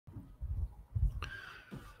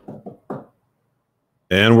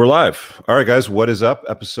And we're live. All right, guys, what is up?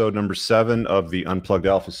 Episode number 7 of the Unplugged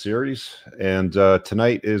Alpha series. And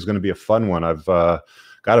tonight is going to be a fun one. I've got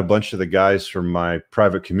a bunch of the guys from my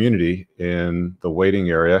private community in the waiting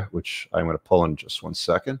area, which I'm going to pull in just 1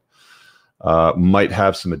 second. Might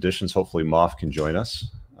have some additions. Hopefully Moff can join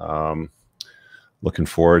us. Looking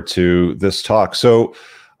forward to this talk. So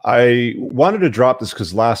I wanted to drop this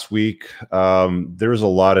because last week there was a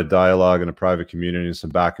lot of dialogue in a private community and some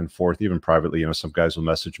back and forth, even privately. You know, some guys will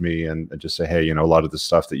message me and just say, hey, you know, a lot of the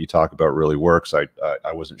stuff that you talk about really works. I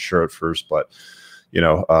wasn't sure at first, but, you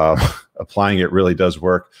know, applying it really does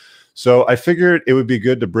work. So I figured it would be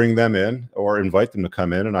good to bring them in or invite them to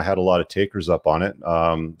come in. And I had a lot of takers up on it.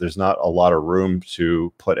 There's not a lot of room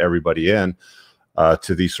to put everybody in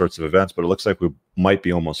to these sorts of events, but it looks like we might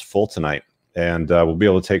be almost full tonight. And we'll be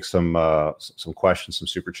able to take some questions, some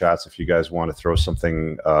super chats if you guys want to throw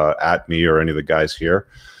something at me or any of the guys here.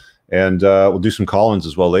 And we'll do some call-ins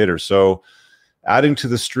as well later. So adding to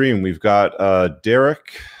the stream, we've got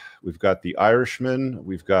Derek, we've got the Irishman,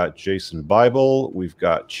 we've got Jason Bible, we've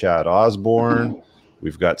got Chad Osborne,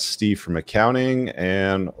 we've got Steve from accounting,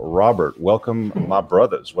 and Robert. Welcome, my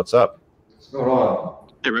brothers. What's up? What's going on?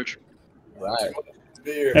 Hey, Rich. Right.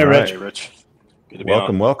 Hey, Rich. Hey, Rich. Good to be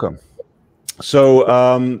on. Welcome.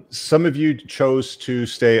 So some of you chose to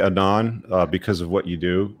stay anon because of what you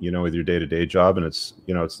do, you know, with your day-to-day job, and it's,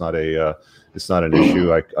 you know, it's not an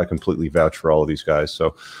issue. I completely vouch for all of these guys.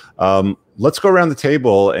 So let's go around the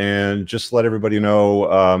table and just let everybody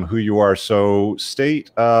know who you are. So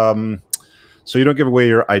state, so you don't give away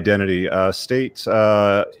your identity. State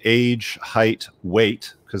age, height,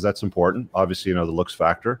 weight, because that's important. Obviously, you know, the looks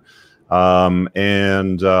factor.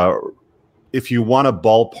 And if you want a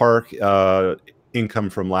ballpark income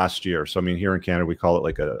from last year, so I mean, here in Canada, we call it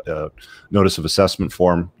like a notice of assessment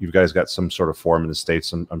form. You guys got some sort of form in the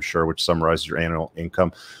States, I'm sure, which summarizes your annual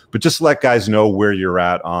income. But just let guys know where you're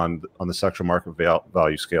at on the sexual market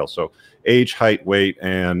value scale. So age, height, weight,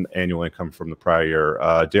 and annual income from the prior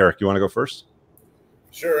year. Derek, you want to go first?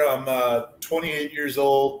 Sure. I'm 28 years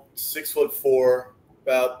old, 6'4",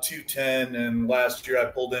 about 210, and last year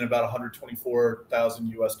I pulled in about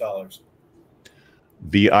 124,000 US dollars.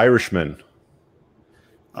 The Irishman.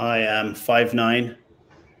 I am 5'9",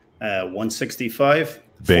 165,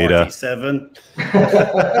 Beta. 47.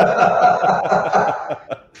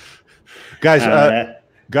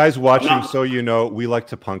 Guys watching, so you know, we like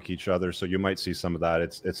to punk each other, so you might see some of that.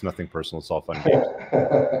 It's nothing personal. It's all fun games.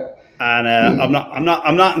 And I'm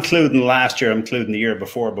not including last year. I'm including the year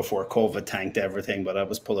before COVID tanked everything. But I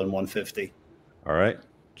was pulling 150. All right,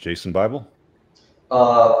 Jason Bible.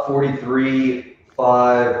 43,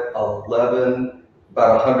 5, 11,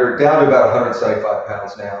 about 100, down to about 175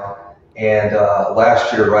 pounds now. And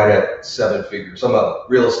last year, right at 7 figures. I'm a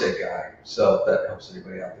real estate guy, so if that helps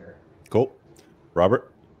anybody out there. Cool.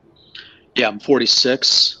 Robert? Yeah, I'm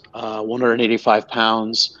 46, 185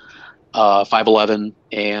 pounds, 5'11",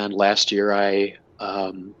 and last year I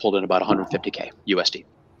pulled in about 150K USD.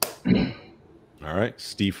 All right.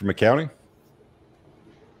 Steve from accounting?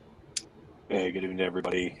 Hey, good evening to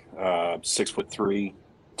everybody. 6'3",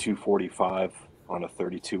 245 on a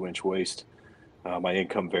 32-inch waist. My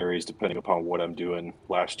income varies depending upon what I'm doing.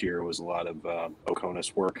 Last year was a lot of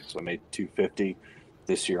Oconus work, so I made 250.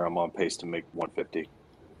 This year I'm on pace to make 150.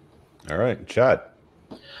 All right, Chad.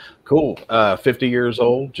 Cool. 50 years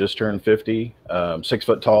old, just turned 50. 6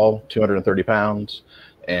 foot tall, 230 pounds,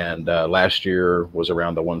 and last year was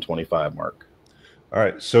around the 125 mark. All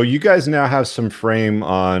right, so you guys now have some frame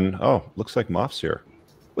on. Oh, looks like Moff's here.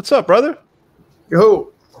 What's up, brother?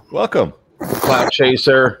 Yo, welcome. Cloud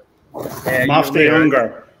chaser. Moff the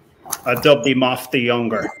Younger. I dubbed the Moff the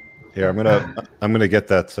Younger. Here, I'm gonna get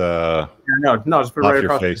that. No, just put it right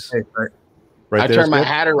across your face. I turn my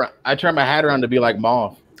hat around. I turn my hat around to be like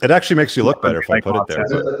Moff. It actually makes you look better if I put it there.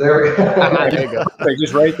 There we go. There you go.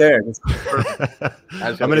 Just right there.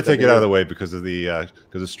 I'm going to take it out of the way because of the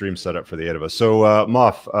stream setup for the 8 of us. So,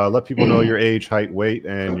 Moff, let people know your age, height, weight,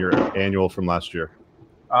 and your annual from last year.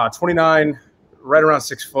 29, right around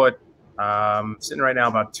 6 foot. Sitting right now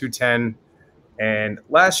about 210. And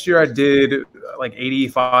last year I did like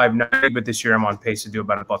 85, 90, but this year I'm on pace to do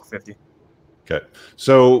about $150. Okay.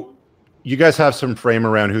 So you guys have some frame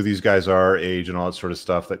around who these guys are, age, and all that sort of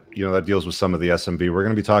stuff that, you know, that deals with some of the SMB. We're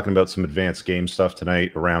going to be talking about some advanced game stuff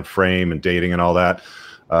tonight around frame and dating and all that.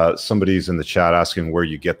 Somebody's in the chat asking where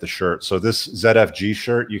you get the shirt. So this ZFG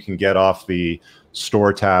shirt you can get off the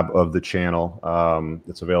store tab of the channel.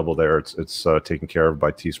 It's available there. It's taken care of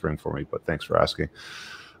by Teespring for me, but thanks for asking.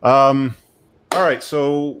 All right,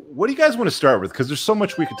 so what do you guys want to start with? Because there's so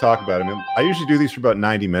much we could talk about. I mean, I usually do these for about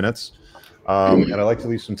 90 minutes. and I like to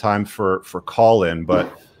leave some time for call in,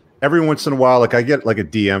 but every once in a while, like I get like a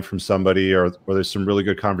DM from somebody or there's some really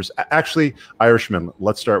good conversation. Actually, Irishman,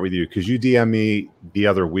 let's start with you because you DM me the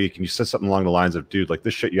other week and you said something along the lines of, dude, like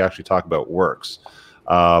this shit you actually talk about works.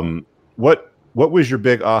 What was your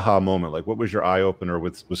big aha moment? Like what was your eye opener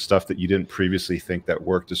with stuff that you didn't previously think that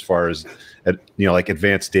worked as far as, like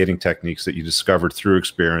advanced dating techniques that you discovered through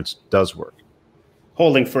experience does work?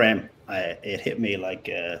 Holding frame. It hit me like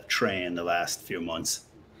a train the last few months.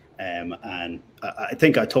 And I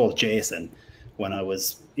think I told Jason when I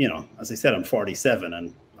was, as I said, I'm 47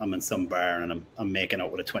 and I'm in some bar and I'm making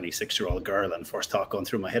out with a 26-year-old girl, and first thought going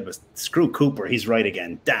through my head was, screw Cooper, he's right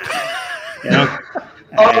again. Damn.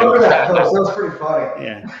 Oh, look at that. That's pretty funny.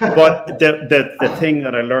 Yeah. But the thing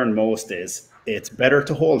that I learned most is it's better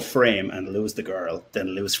to hold frame and lose the girl than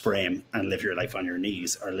lose frame and live your life on your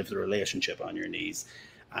knees or live the relationship on your knees.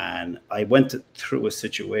 And I went through a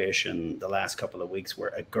situation the last couple of weeks where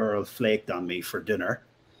a girl flaked on me for dinner.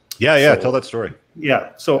 Yeah. Tell that story.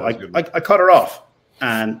 Yeah. So I cut her off.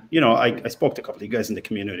 And, I spoke to a couple of you guys in the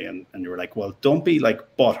community and they were like, well, don't be like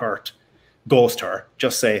butthurt, ghost her.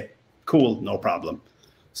 Just say, cool, no problem.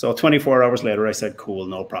 So 24 hours later, I said, cool,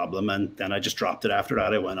 no problem. And then I just dropped it after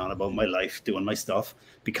that. I went on about my life, doing my stuff,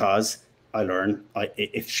 because I learned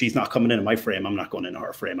if she's not coming into my frame, I'm not going into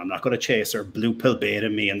her frame. I'm not going to chase her. Blue pill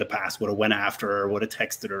baited me in the past, would have went after her, would have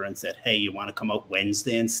texted her and said, hey, you want to come out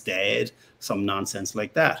Wednesday instead? Some nonsense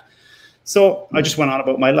like that. So I just went on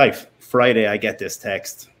about my life. Friday, I get this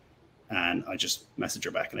text and I just message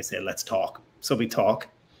her back and I say, let's talk. So we talk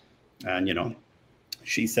and,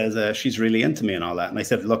 she says she's really into me and all that. And I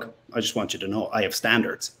said, look, I just want you to know I have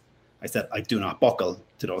standards. I said, I do not buckle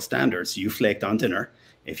to those standards. You flaked on dinner.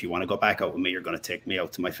 If you want to go back out with me, you're going to take me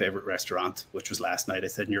out to my favorite restaurant, which was last night. I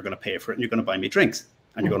said, and you're going to pay for it and you're going to buy me drinks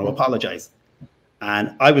and you're going to apologize.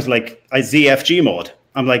 And I was like, I ZFG mode.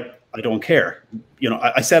 I'm like, I don't care.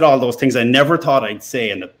 I said all those things I never thought I'd say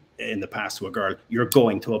in the past to a girl. You're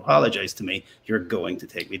going to apologize to me. You're going to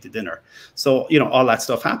take me to dinner. So, all that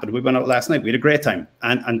stuff happened. We went out last night. We had a great time.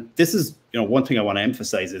 And this is, one thing I want to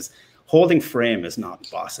emphasize is holding frame is not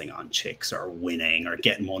bossing on chicks or winning or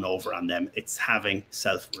getting one over on them. It's having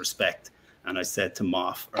self-respect. And I said to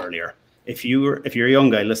Moff earlier, if you're a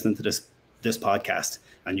young guy listening to this podcast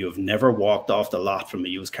and you have never walked off the lot from a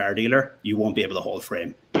used car dealer, you won't be able to hold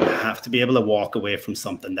frame. You have to be able to walk away from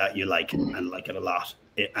something that you like and like it a lot.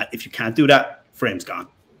 If you can't do that, frame's gone.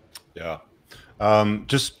 Yeah.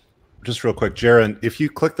 Just real quick, Jaron, if you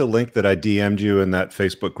click the link that I DM'd you in that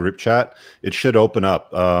Facebook group chat, it should open up.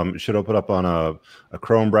 It should open up on a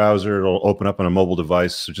Chrome browser. It'll open up on a mobile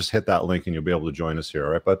device. So just hit that link and you'll be able to join us here.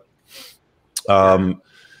 All right, bud?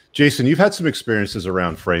 Jason, you've had some experiences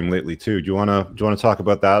around frame lately too. Do you want to talk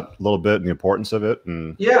about that a little bit and the importance of it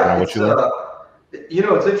and what you learned?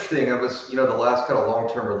 It's interesting. I was, the last kind of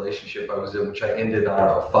long-term relationship I was in, which I ended,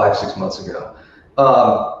 5-6 months ago.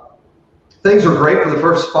 Things were great for the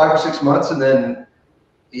first 5 or 6 months, and then,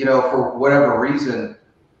 for whatever reason,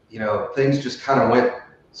 things just kind of went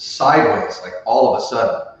sideways, like all of a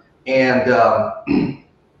sudden. And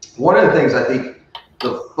one of the things I think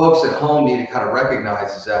the folks at home need to kind of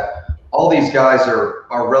recognize is that all these guys are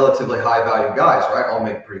relatively high-value guys, right? All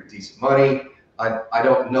make pretty decent money. I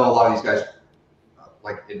don't know a lot of these guys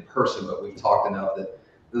like in person, but we've talked enough that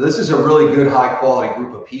this is a really good, high-quality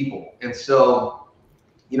group of people. And so,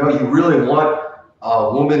 you really want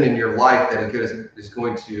a woman in your life that is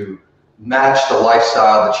going to match the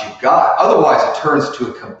lifestyle that you've got. Otherwise, it turns to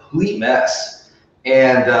a complete mess.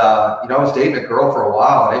 And, I was dating a girl for a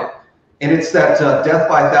while, and it's that death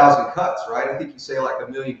by 1,000 cuts, right? I think you say like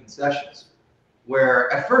 1,000,000 concessions,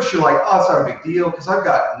 where at first you're like, oh, it's not a big deal because I've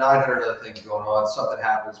got 900 other things going on. Something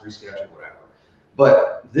happens, reschedule, whatever.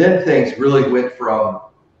 But then things really went from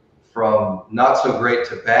not so great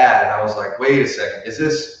to bad. And I was like, wait a second, is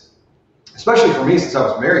this, especially for me since I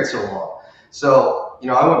was married so long. So,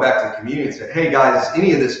 I went back to the community and said, hey guys, is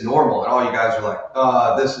any of this normal? And all you guys are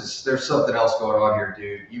like, there's something else going on here,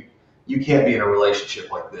 dude. You can't be in a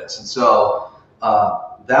relationship like this. And so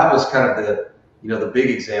that was kind of the big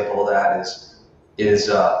example of that is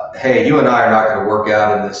hey, you and I are not going to work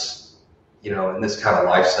out in this, in this kind of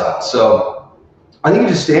lifestyle. So I think you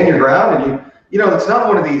just stand your ground and it's not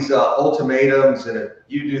one of these ultimatums and if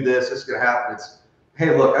you do this, it's going to happen. It's,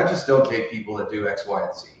 hey, look, I just don't date people that do X, Y,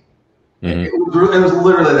 and Z. Mm-hmm. It was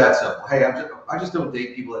literally that simple. Hey, I just don't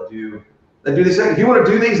date people that do these things. If you want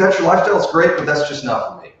to do these, that's your lifestyle. It's great, but that's just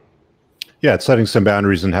not for me. Yeah, it's setting some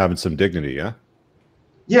boundaries and having some dignity. Yeah.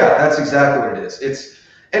 Yeah, that's exactly what it is. It's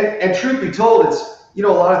and truth be told, you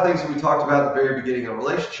know, a lot of things that we talked about at the very beginning of the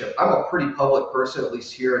relationship. I'm a pretty public person, at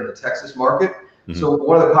least here in the Texas market. Mm-hmm. So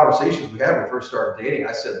one of the conversations we had when we first started dating,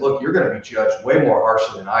 I said, look, you're going to be judged way more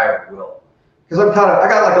harshly than I ever will. Because I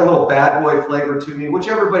got like a little bad boy flavor to me, which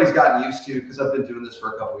everybody's gotten used to because I've been doing this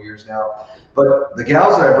for a couple of years now. But the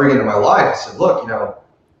gals that I bring into my life, I said, look, you know,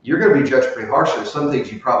 you're going to be judged pretty harshly. There's some things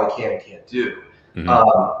you probably can and can't do.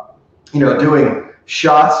 Mm-hmm. You know, doing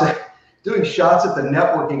shots at the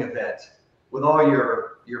networking event with all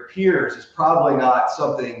your peers is probably not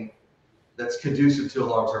something that's conducive to a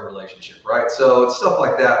long-term relationship, right? So it's stuff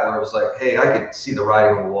like that where it was like, hey, I could see the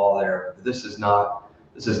writing on the wall there. This is not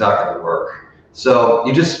going to work. So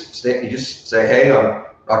you just say, hey, I'm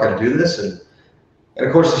not going to do this, and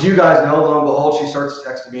of course, as you guys know, lo and behold, she starts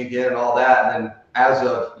texting me again and all that, and then as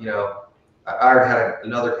of, you know, I already had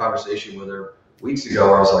another conversation with her weeks ago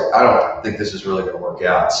where I was like, I don't think this is really going to work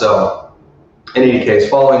out. So in any case,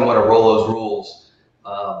 following one of Rollo's rules.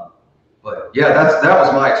 But yeah, that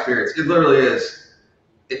was my experience. It literally is.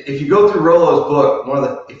 If you go through Rollo's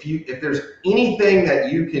book, if there's anything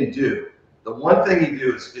that you can do, the one thing you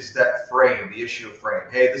do is that frame, the issue of frame.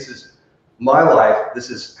 Hey, this is my life. This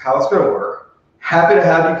is how it's going to work. Happy to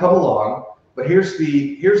have you come along, but here's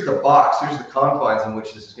the box. Here's the confines in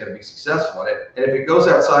which this is going to be successful. And if it goes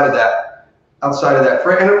outside of that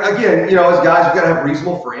frame, and again, you know, as guys, you got to have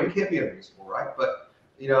reasonable frame. It can't be unreasonable, right? But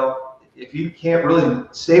you know, if you can't really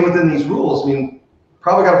stay within these rules, I mean,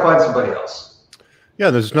 probably got to find somebody else. Yeah,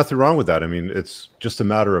 there's nothing wrong with that. I mean, it's just a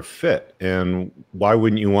matter of fit. And why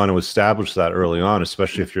wouldn't you want to establish that early on,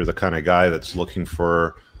 especially if you're the kind of guy that's looking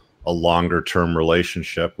for a longer term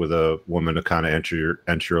relationship with a woman to kind of enter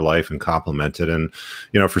your life and complement it. And,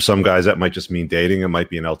 you know, for some guys that might just mean dating. It might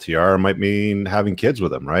be an LTR. It might mean having kids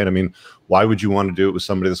with them, right? I mean, why would you want to do it with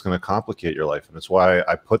somebody that's going to complicate your life? And that's why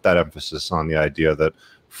I put that emphasis on the idea that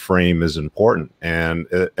frame is important. And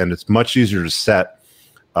it's much easier to set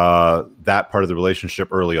that part of the relationship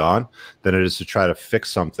early on than it is to try to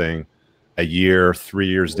fix something a year, 3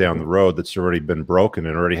 years down the road that's already been broken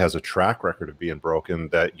and already has a track record of being broken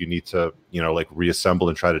that you need to, you know, like reassemble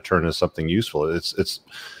and try to turn into something useful.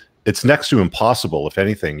 It's next to impossible, if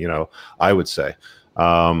anything, you know, I would say.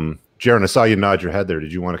 Jaron, I saw you nod your head there.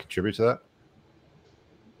 Did you want to contribute to that?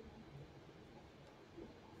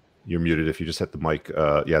 You're muted if you just hit the mic.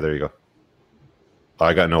 Yeah, there you go.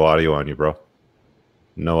 I got no audio on you, bro.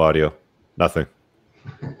 No audio. Nothing.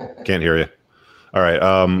 Can't hear you. All right.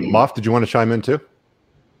 Moff, did you want to chime in too?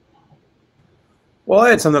 Well, I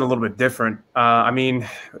had something a little bit different. I mean,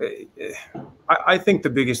 I think the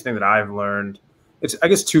biggest thing that I've learned, it's, I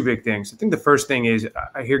guess, two big things. I think the first thing is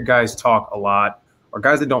I hear guys talk a lot, or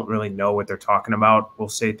guys that don't really know what they're talking about will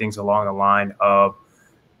say things along the line of,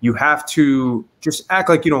 you have to just act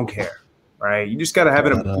like you don't care, right? You just got to have a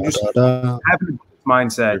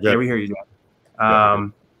mindset. Yeah, we hear you,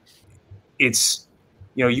 John. It's,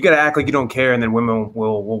 you know, you got to act like you don't care, and then women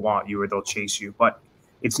will want you or they'll chase you. But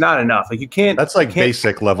it's not enough. Like, you can't. That's like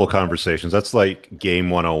basic level conversations. That's like game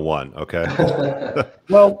 101. Okay.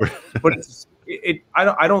 Well, but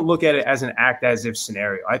I don't look at it as an act as if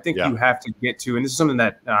scenario. I think you have to get to, and this is something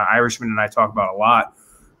that Irishman and I talk about a lot,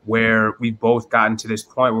 where we've both gotten to this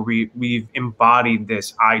point where we've embodied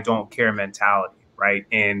this I don't care mentality, right?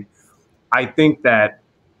 And I think that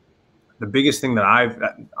the biggest thing that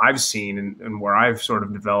I've seen and where I've sort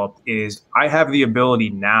of developed is I have the ability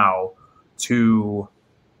now to,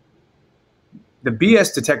 the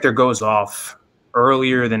BS detector goes off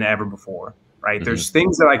earlier than ever before, right? Mm-hmm. There's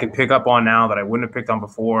things that I can pick up on now that I wouldn't have picked on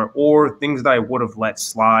before, or things that I would have let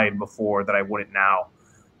slide before that I wouldn't now.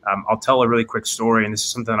 I'll tell a really quick story, and this is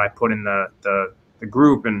something that I put in the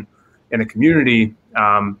group and in the community,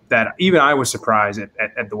 that even I was surprised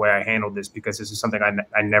at the way I handled this, because this is something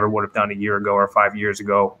I never would have done a year ago or 5 years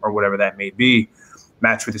ago or whatever that may be.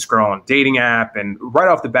 Matched with this girl on a dating app, and right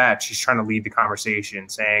off the bat, she's trying to lead the conversation,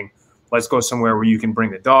 saying, let's go somewhere where you can bring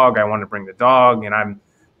the dog. I want to bring the dog. And I'm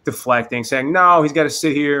deflecting, saying, no, he's got to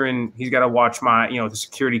sit here and he's got to watch my, you know, the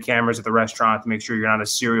security cameras at the restaurant to make sure you're not a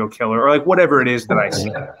serial killer, or like whatever it is that I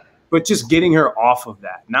said. But just getting her off of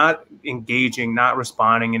that, not engaging, not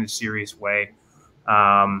responding in a serious way.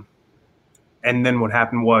 And then what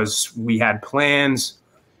happened was we had plans.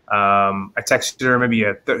 I texted her maybe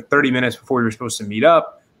 30 minutes before we were supposed to meet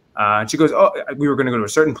up. And she goes, oh, we were going to go to a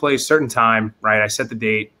certain place, certain time, right? I set the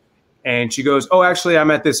date. And she goes, oh, actually, I'm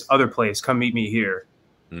at this other place. Come meet me here.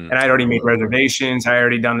 And I'd already made reservations. I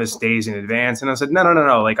already done this days in advance. And I said, no.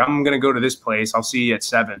 Like, I'm going to go to this place. I'll see you at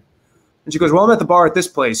 7. And she goes, well, I'm at the bar at this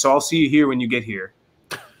place, so I'll see you here when you get here.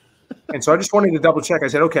 And so I just wanted to double check. I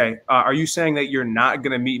said, okay, are you saying that you're not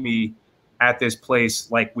going to meet me at this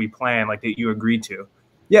place like we planned, like that you agreed to.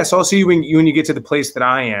 Yeah, so I'll see you when you get to the place that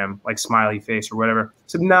I am, like smiley face or whatever. I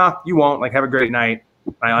said, nah, you won't. Like, have a great night.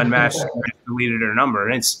 I unmatched, deleted her number.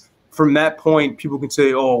 And it's from that point, people can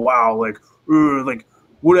say, oh, wow, like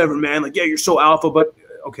whatever, man. Like, yeah, you're so alpha. But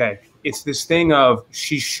okay, it's this thing of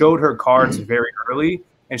she showed her cards very early,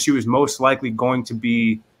 and she was most likely going to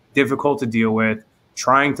be difficult to deal with,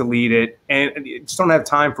 trying to lead it. And I just don't have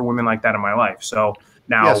time for women like that in my life. So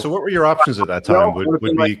now, yeah. So what were your options at that time? Would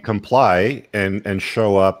be like, comply and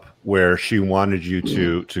show up where she wanted you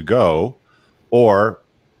to go, or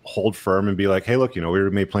hold firm and be like, hey, look, we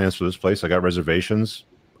made plans for this place. I got reservations.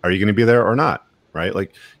 Are you going to be there or not? Right?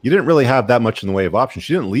 Like, you didn't really have that much in the way of options.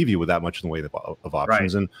 She didn't leave you with that much in the way of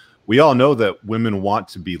options. Right. And we all know that women want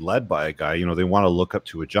to be led by a guy. They want to look up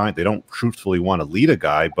to a giant. They don't truthfully want to lead a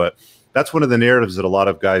guy. But that's one of the narratives that a lot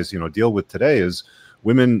of guys, deal with today is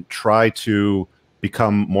women try to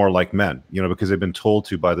become more like men, because they've been told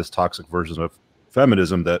to by this toxic version of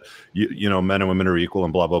feminism that, men and women are equal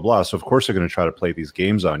and blah, blah, blah. So of course they're going to try to play these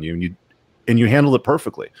games on you, and you handled it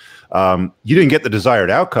perfectly. You didn't get the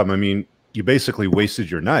desired outcome. I mean, you basically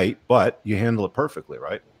wasted your night, but you handle it perfectly,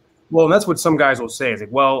 right? Well, and that's what some guys will say.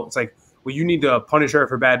 It's like, you need to punish her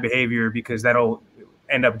for bad behavior because that'll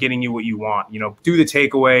end up getting you what you want. Do the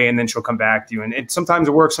takeaway and then she'll come back to you. And sometimes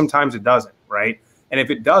it works, sometimes it doesn't, right? And if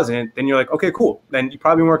it doesn't, then you're like, okay, cool. Then you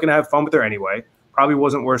probably weren't going to have fun with her anyway. Probably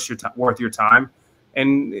wasn't worth your time,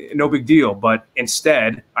 and no big deal. But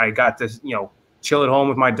instead, I got to chill at home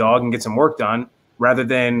with my dog and get some work done, rather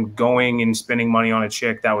than going and spending money on a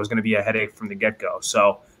chick that was going to be a headache from the get-go.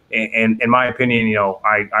 So, and in my opinion,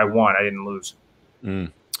 I won. I didn't lose. Mm.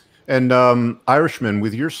 And Irishman,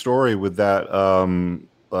 with your story with that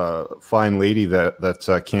fine lady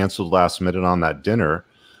that canceled last minute on that dinner,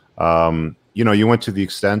 you went to the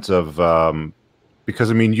extent of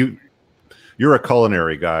because I mean you're a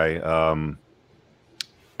culinary guy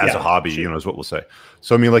as a hobby, sure. Is what we'll say.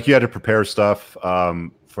 So I mean, like, you had to prepare stuff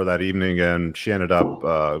for that evening, and she ended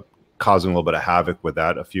up causing a little bit of havoc with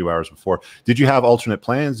that a few hours before. Did you have alternate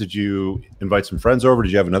plans? Did you invite some friends over?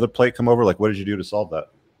 Did you have another plate come over? Like, what did you do to solve that?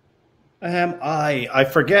 I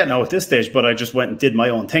forget now at this stage, but I just went and did my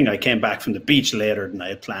own thing. I came back from the beach later than I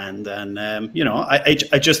had planned, and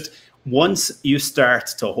I just, once you start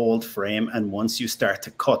to hold frame and once you start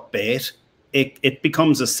to cut bait, it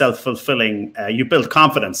becomes a self-fulfilling. You build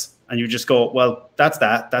confidence, and you just go, well, that's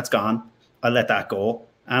gone. I'll let that go,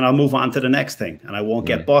 and I'll move on to the next thing, and I won't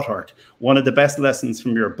get butthurt. One of the best lessons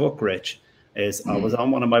from your book, Rich, is I was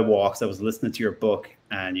on one of my walks. I was listening to your book,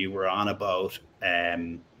 and you were on about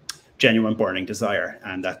genuine burning desire,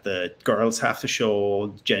 and that the girls have to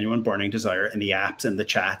show genuine burning desire in the apps, in the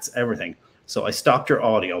chats, everything. So I stopped your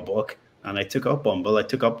audiobook, and I took up Bumble, I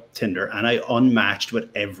took up Tinder, and I unmatched with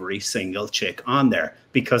every single chick on there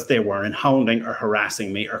because they weren't hounding or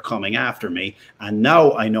harassing me or coming after me. And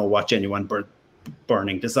now I know what genuine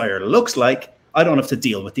burning desire looks like. I don't have to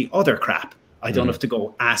deal with the other crap. I don't have to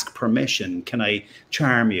go ask permission. Can I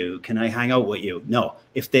charm you? Can I hang out with you? No.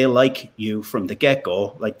 If they like you from the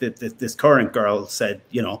get-go, like this current girl said,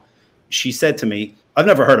 she said to me, I've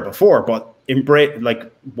never heard it before, but embrace,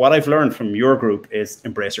 like, what I've learned from your group is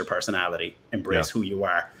embrace your personality, embrace who you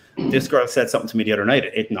are. This girl said something to me the other night.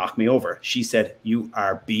 It knocked me over. She said, you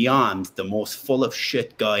are beyond the most full of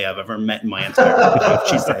shit guy I've ever met in my entire life.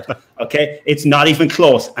 She said, okay, it's not even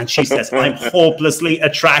close. And she says, I'm hopelessly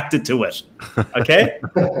attracted to it. Okay.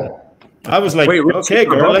 I was like, wait, okay,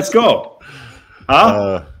 girl, let's go.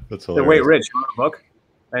 Huh? That's hilarious. Wait, Rich, you wrote a book?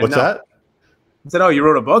 What's that? I said, oh, you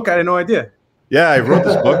wrote a book? I had no idea. Yeah, I wrote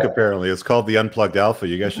this book, apparently. It's called The Unplugged Alpha.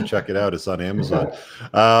 You guys should check it out. It's on Amazon.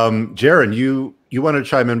 Jaron, you wanted to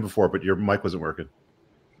chime in before, but your mic wasn't working.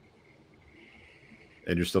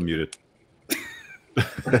 And you're still muted.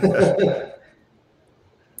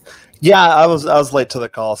 Yeah, I was late to the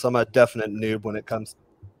call, so I'm a definite noob when it comes.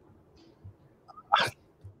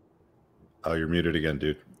 Oh, you're muted again,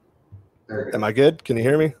 dude. Am I good? Can you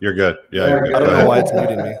hear me? You're good. Yeah, you're good. I don't know why it's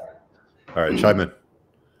muting me. All right, chime in.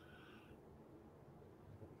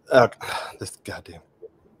 This goddamn.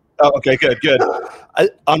 Oh, okay, good.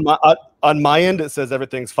 On my end, it says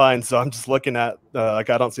everything's fine, so I'm just looking at like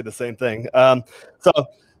I don't see the same thing. So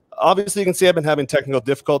obviously, you can see I've been having technical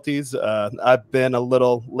difficulties. I've been a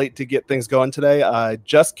little late to get things going today. I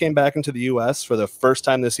just came back into the U.S. for the first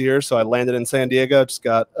time this year, so I landed in San Diego. Just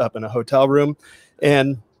got up in a hotel room,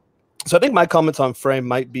 and so I think my comments on frame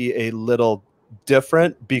might be a little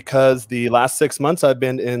different because the last 6 months I've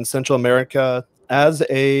been in Central America, as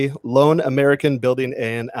a lone American building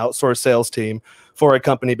an outsourced sales team for a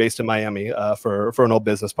company based in Miami for an old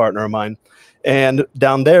business partner of mine. And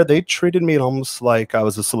down there, they treated me almost like I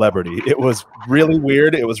was a celebrity. It was really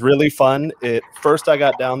weird. It was really fun. First I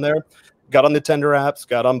got down there, got on the Tinder apps,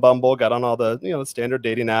 got on Bumble, got on all the standard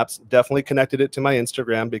dating apps, definitely connected it to my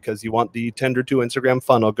Instagram because you want the Tinder to Instagram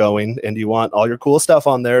funnel going and you want all your cool stuff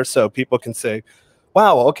on there so people can say,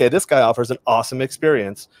 wow, okay, this guy offers an awesome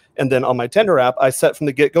experience. And then on my Tinder app, I set from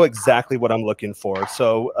the get-go exactly what I'm looking for.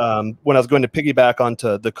 So when I was going to piggyback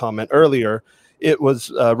onto the comment earlier, it was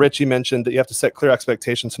Richie mentioned that you have to set clear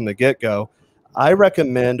expectations from the get-go. I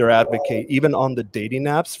recommend or advocate, even on the dating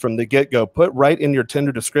apps from the get-go, put right in your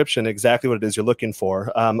Tinder description exactly what it is you're looking for.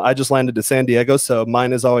 I just landed to San Diego, so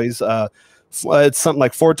mine is always it's something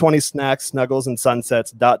like 420 snacks, snuggles, and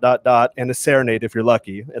sunsets, ... and a serenade if you're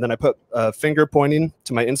lucky. And then I put finger pointing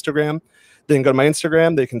to my Instagram. Then go to my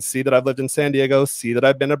Instagram. They can see that I've lived in San Diego, see that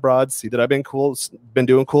I've been abroad, see that I've been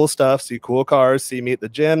doing cool stuff, see cool cars, see me at the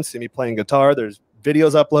gym, see me playing guitar. There's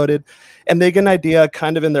videos uploaded, and they get an idea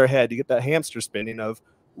kind of in their head. You get that hamster spinning of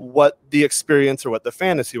what the experience or what the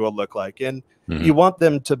fantasy will look like, and you want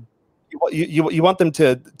them to, you want them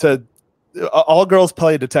to. All girls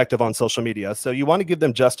play detective on social media, so you want to give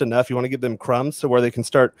them just enough. You want to give them crumbs to where they can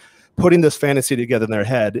start putting this fantasy together in their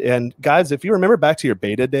head. And guys, if you remember back to your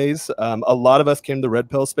beta days, a lot of us came to the red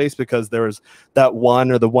pill space because there was that one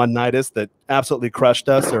or the one nightist that absolutely crushed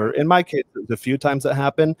us, or in my case, the few times that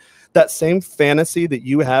happened. That same fantasy that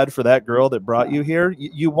you had for that girl that brought you here,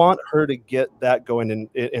 you want her to get that going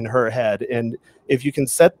in her head. And if you can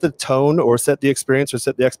set the tone or set the experience or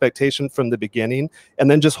set the expectation from the beginning and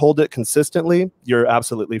then just hold it consistently, you're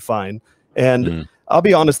absolutely fine. And I'll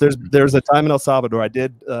be honest, there's a time in El Salvador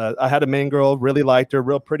I had a main girl, really liked her,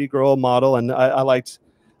 real pretty girl model, and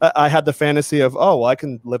I had the fantasy of, oh, well, I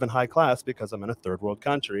can live in high class because I'm in a third world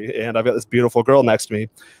country and I've got this beautiful girl next to me.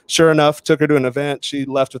 Sure enough, took her to an event. She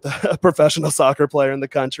left with a professional soccer player in the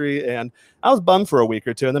country, and I was bummed for a week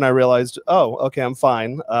or two. And then I realized, oh, okay, I'm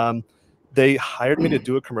fine. They hired me to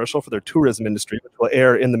do a commercial for their tourism industry, which will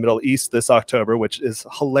air in the Middle East this October, which is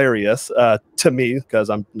hilarious to me because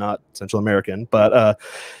I'm not Central American. But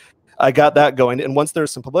I got that going. And once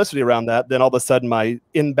there's some publicity around that, then all of a sudden my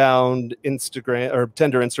inbound Instagram or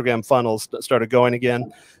Tinder Instagram funnels started going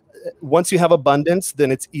again. Once you have abundance,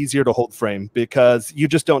 then it's easier to hold frame because you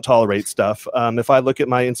just don't tolerate stuff. If I look at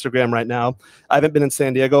my Instagram right now, I haven't been in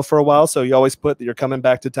San Diego for a while. So you always put that you're coming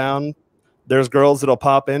back to town. There's girls that'll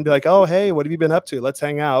pop in, be like, "Oh, hey, what have you been up to? Let's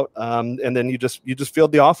hang out." And then you just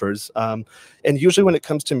field the offers. And usually when it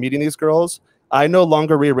comes to meeting these girls, I no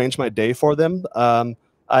longer rearrange my day for them.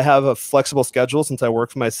 I have a flexible schedule since I work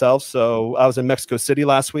for myself. So I was in Mexico City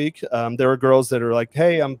last week. There were girls that are like,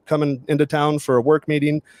 "Hey, I'm coming into town for a work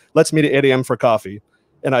meeting. Let's meet at 8 a.m. for coffee."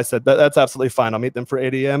 And I said, that's absolutely fine. I'll meet them for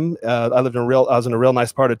 8 a.m. I was in a real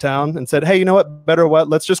nice part of town, and said, "Hey, you know what? Better what?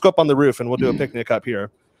 Let's just go up on the roof and we'll do a picnic up here."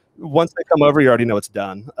 Once they come over, you already know it's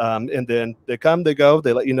done. And then they come, they go,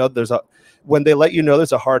 they let you know when they let you know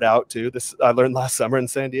there's a hard out too. This I learned last summer in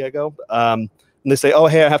San Diego. And they say, "Oh,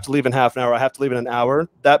 hey, I have to leave in half an hour. I have to leave in an hour."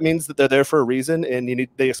 That means that they're there for a reason, and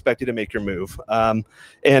they expect you to make your move. And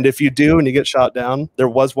if you do, and you get shot down, there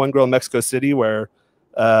was one girl in Mexico City where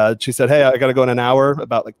she said, "Hey, I got to go in an hour."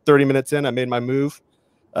 About like 30 minutes in, I made my move.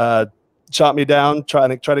 Shot me down, try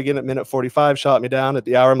to get in at minute 45, shot me down at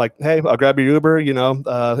the hour. I'm like, "Hey, I'll grab your Uber.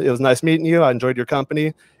 It was nice meeting you. I enjoyed your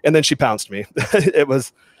company." And then she pounced me. It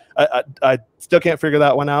was, I still can't figure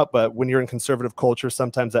that one out, but when you're in conservative culture,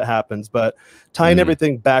 sometimes that happens. But tying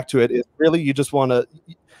everything back to it is really, you just want to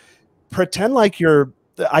pretend like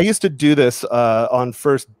I used to do this on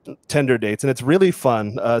first Tinder dates, and it's really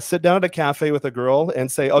fun. Sit down at a cafe with a girl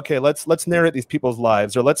and say, "Okay, let's narrate these people's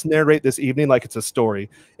lives, or let's narrate this evening like it's a story,"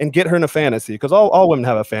 and get her in a fantasy, because all women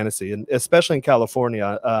have a fantasy, and especially in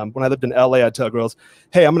California. When I lived in LA, I'd tell girls,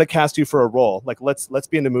 "Hey, I'm going to cast you for a role. Like, let's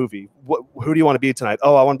be in a movie. Who do you want to be tonight?"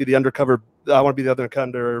 "Oh, I want to be the undercover. I want to be the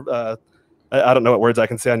undercover." I don't know what words I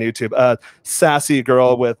can say on YouTube. Sassy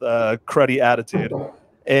girl with a cruddy attitude.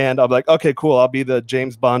 And I'm like, "Okay, cool. I'll be the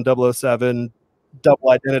James Bond 007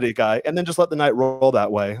 double identity guy," and then just let the night roll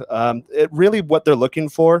that way. It really, what they're looking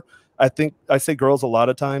for, I think I say girls a lot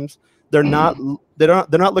of times, they're not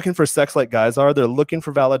looking for sex like guys are. They're looking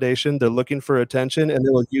for validation. They're looking for attention, and they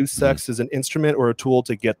will use sex as an instrument or a tool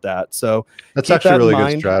to get that. So that's actually a really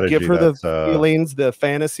good strategy. Give her the feelings, the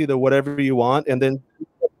fantasy, the whatever you want, and then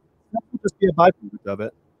just be a byproduct of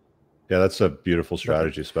it. Yeah, that's a beautiful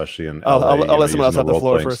strategy, especially in LA. I'll let someone else have the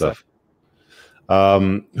floor for a sec.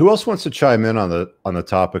 Who else wants to chime in on the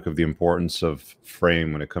topic of the importance of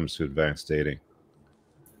frame when it comes to advanced dating?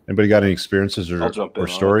 Anybody got any experiences or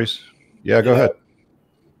stories? Yeah, go ahead.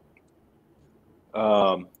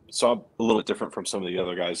 So I'm a little bit different from some of the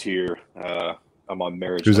other guys here. I'm on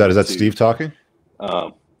marriage. Who's that? Is that Steve talking?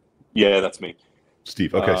 Yeah, that's me.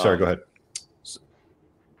 Steve. Okay, sorry. Go ahead.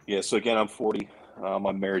 So again, I'm 40. I'm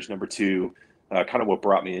on marriage number 2. Kind of what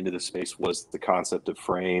brought me into this space was the concept of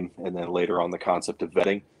frame, and then later on the concept of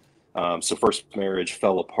vetting. So first marriage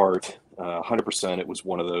fell apart 100%. It was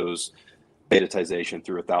one of those betatization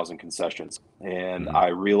through 1,000 concessions. And I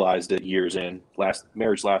realized it years in.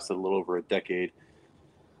 Marriage lasted a little over a decade.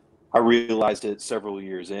 I realized it several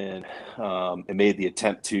years in and made the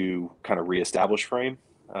attempt to kind of reestablish frame.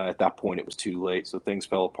 At that point, it was too late. So things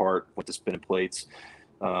fell apart, went to spinning plates.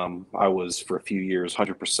 I was, for a few years,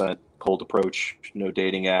 100% cold approach, no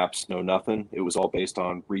dating apps, no nothing. It was all based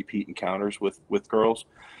on repeat encounters with girls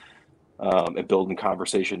and building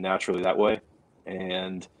conversation naturally that way.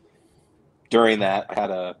 And during that, I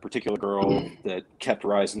had a particular girl that kept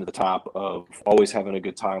rising to the top of always having a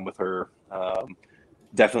good time with her.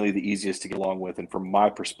 Definitely the easiest to get along with. And from my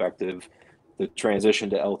perspective, the transition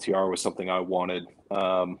to LTR was something I wanted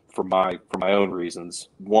for my own reasons.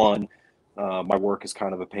 One, my work is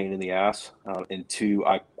kind of a pain in the ass. And 2,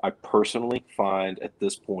 I personally find at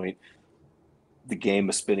this point the game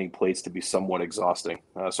of spinning plates to be somewhat exhausting.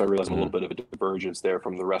 So I realize I'm a little bit of a divergence there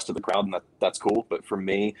from the rest of the crowd, and that's cool. But for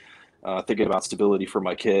me, thinking about stability for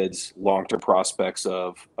my kids, long-term prospects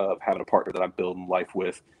of having a partner that I'm building life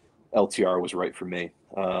with, LTR was right for me.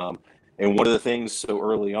 And one of the things, so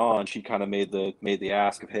early on, she kind of made the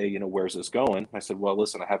ask of, hey, where's this going? I said, well,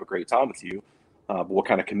 listen, I have a great time with you. But what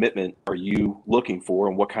kind of commitment are you looking for,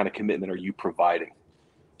 and what kind of commitment are you providing?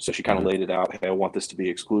 So she kind of laid it out. Hey, I want this to be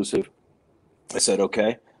exclusive. I said,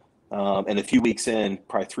 okay. And a few weeks in,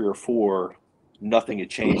 probably 3 or 4, nothing had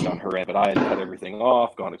changed on her end, but I had cut everything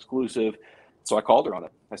off, gone exclusive. So I called her on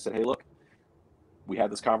it. I said, hey, look, we had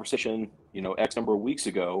this conversation, X number of weeks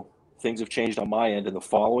ago. Things have changed on my end in the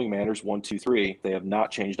following manners, 1, 2, 3. They have not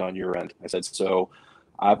changed on your end. I said, so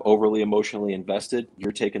I've overly emotionally invested.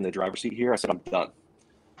 You're taking the driver's seat here. I said, I'm done.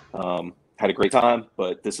 Had a great time,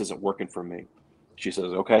 but this isn't working for me. She says,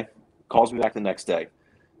 okay. Calls me back the next day.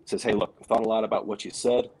 Says, hey, look, I thought a lot about what you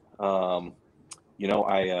said. I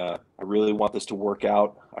really want this to work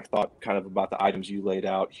out. I thought kind of about the items you laid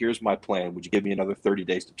out. Here's my plan. Would you give me another 30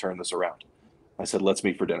 days to turn this around? I said, let's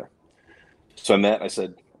meet for dinner. So I met. I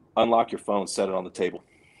said, unlock your phone, set it on the table.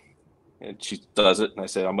 And she does it. And I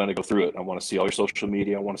said, I'm going to go through it. I want to see all your social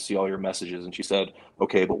media. I want to see all your messages. And she said,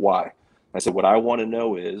 okay, but why? I said, what I want to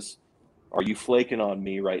know is, are you flaking on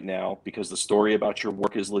me right now because the story about your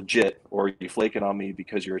work is legit, or are you flaking on me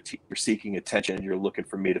because you're seeking attention and you're looking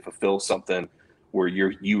for me to fulfill something where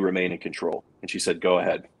you remain in control? And she said, go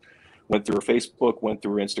ahead. Went through her Facebook, went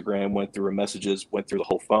through her Instagram, went through her messages, went through the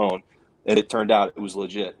whole phone. And it turned out it was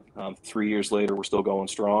legit. 3 years later, we're still going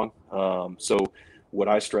strong. So what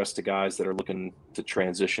I stress to guys that are looking to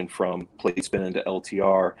transition from plate spinning to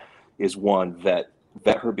LTR is, one, vet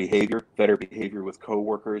her behavior, vet her behavior with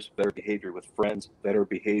coworkers, vet her behavior with friends, vet her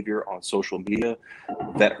behavior on social media,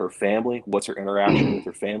 vet her family. What's her interaction with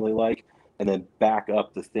her family like? And then back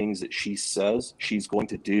up the things that she says she's going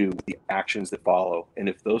to do with the actions that follow. And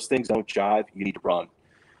if those things don't jive, you need to run.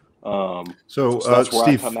 So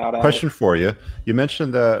Steve, question for you. You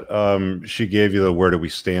mentioned that she gave you the where do we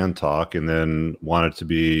stand talk and then wanted to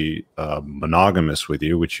be monogamous with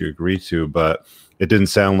you, which you agreed to, but it didn't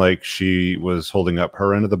sound like she was holding up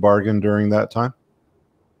her end of the bargain during that time.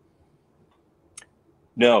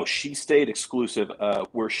 No, she stayed exclusive.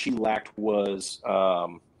 Where she lacked was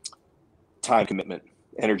time commitment,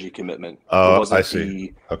 energy commitment. Oh, it wasn't I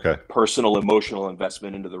see. Okay. Personal, emotional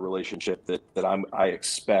investment into the relationship that I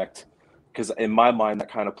expect, because in my mind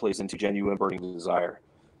that kind of plays into genuine burning desire.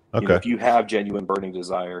 Okay. If you have genuine burning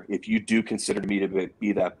desire, if you do consider me to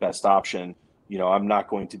be that best option, I'm not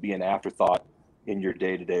going to be an afterthought in your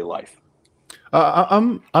day-to-day life.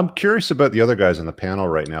 I'm curious about the other guys on the panel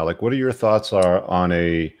right now. Like, what are your thoughts on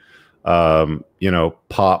a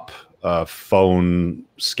pop phone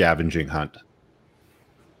scavenging hunt?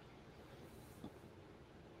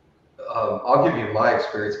 I'll give you my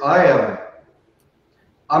experience. I'm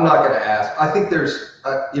not going to ask. I think there's,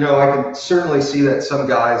 I can certainly see that some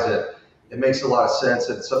guys that it makes a lot of sense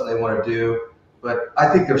and it's something they want to do, but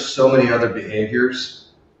I think there's so many other behaviors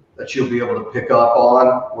that you'll be able to pick up on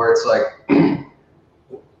where it's like,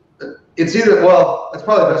 it's either, well, that's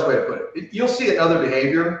probably the best way to put it. You'll see another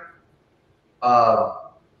behavior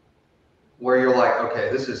where you're like, okay,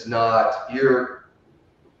 this is not,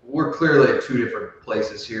 we're clearly at two different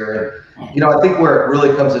places here. And, you know, I think where it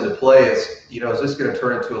really comes into play is, you know, is this going to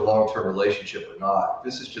turn into a long-term relationship or not? If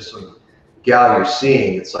this is just some gal you're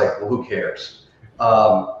seeing, it's like, well, who cares?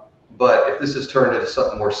 But if this has turned into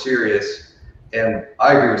something more serious, and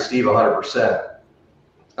I agree with Steve 100%,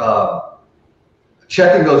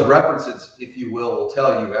 checking those references, if you will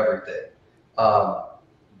tell you everything.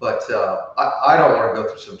 But I don't want to go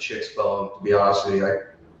through some chick's phone, to be honest with you.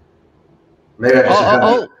 Maybe I just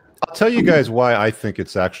I'll tell you guys why I think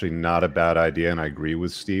it's actually not a bad idea, and I agree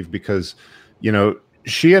with Steve, because, you know,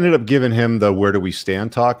 she ended up giving him the "where do we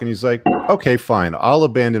stand" talk, and he's like, okay, fine, I'll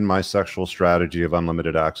abandon my sexual strategy of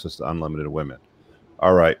unlimited access to unlimited women.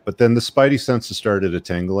 All right, but then the spidey senses started to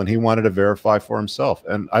tingle, and he wanted to verify for himself.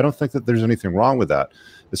 And I don't think that there's anything wrong with that,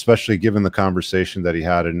 especially given the conversation that he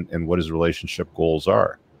had and what his relationship goals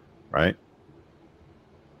are, right?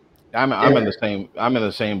 I'm in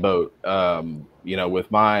the same boat. You know, with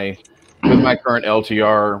my current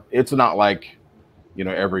LTR, it's not like, you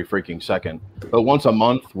know, every freaking second, but once a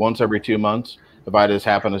month, once every 2 months, if I just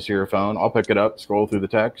happen to see her phone, I'll pick it up, scroll through the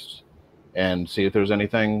texts, and see if there's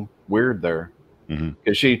anything weird there.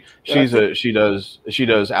 Because she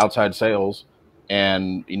does outside sales,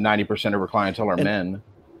 and 90% of her clientele are men,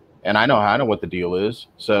 and I know what the deal is.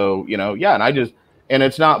 So, you know, yeah, and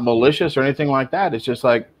it's not malicious or anything like that. It's just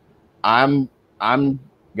like, I'm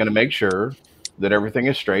gonna make sure that everything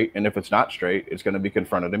is straight, and if it's not straight, it's going to be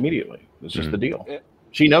confronted immediately. It's just the deal.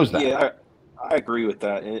 She knows that. Yeah, I agree with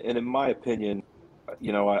that. And in my opinion,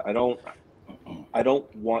 you know, I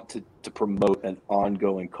don't want to promote an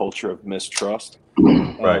ongoing culture of mistrust.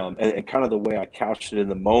 Right. And kind of the way I couched it in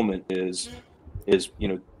the moment is, you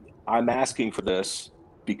know, I'm asking for this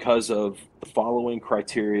because of the following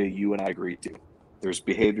criteria you and I agreed to. There's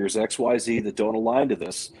behaviors X, Y, Z that don't align to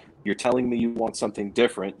this. You're telling me you want something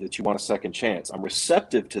different, that you want a second chance. I'm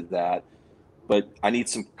receptive to that, but I need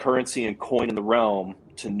some currency and coin in the realm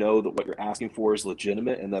to know that what you're asking for is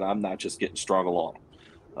legitimate and that I'm not just getting strung along.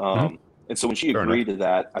 And so when she agreed to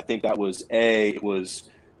that, I think that was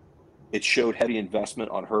it showed heavy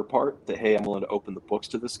investment on her part that, hey, I'm willing to open the books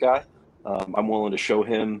to this guy. I'm willing to show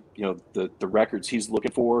him, you know, the records he's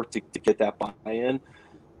looking for to get that buy-in.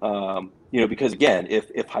 You know, because again, if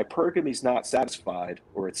hypergamy is not satisfied,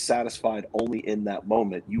 or it's satisfied only in that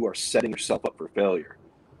moment, you are setting yourself up for failure.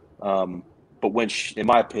 But when she, in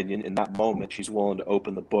my opinion, in that moment, she's willing to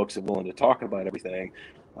open the books and willing to talk about everything,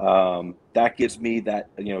 that gives me that,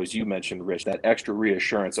 you know, as you mentioned, Rich, that extra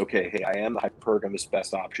reassurance. Okay, hey, I am the hypergamous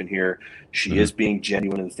best option here. She is being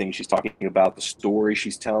genuine in the things she's talking about. The story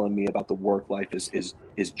she's telling me about the work life is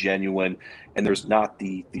genuine, and there's not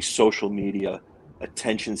the social media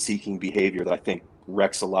attention-seeking behavior that I think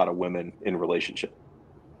wrecks a lot of women in relationship.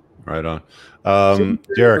 Right on.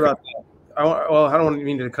 Derek. Well, I don't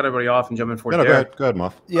mean to cut everybody off and jump in for Derek. Go ahead,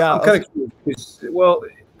 Muff. Yeah, I'm kind of curious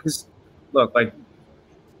because look, like,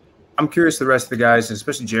 I'm curious the rest of the guys,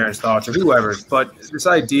 especially Jaren's thoughts or whoever's, but this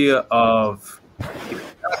idea of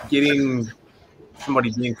getting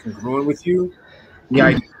somebody being congruent with you, the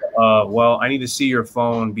idea well, I need to see your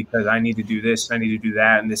phone because I need to do this, I need to do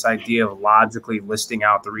that, and this idea of logically listing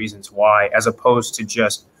out the reasons why, as opposed to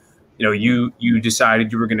just, you know, you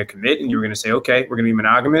decided you were going to commit and you were going to say, okay, we're going to be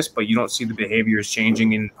monogamous, but you don't see the behaviors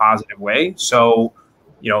changing in a positive way. So,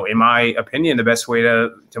 you know, in my opinion, the best way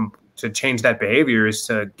to change that behavior is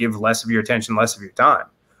to give less of your attention, less of your time.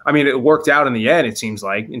 I mean, it worked out in the end, it seems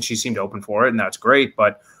like, and she seemed open for it, and that's great.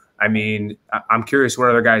 But I mean, I'm curious what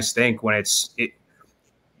other guys think when it.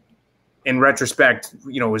 In retrospect,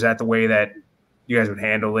 you know, was that the way that you guys would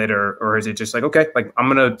handle it, or is it just like, okay, like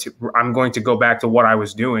I'm going to go back to what I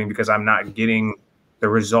was doing because I'm not getting the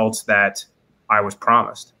results that I was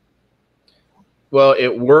promised? Well,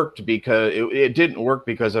 it worked because it didn't work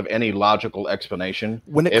because of any logical explanation.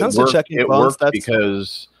 When it comes to checking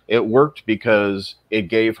phones, it worked because it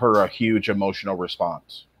gave her a huge emotional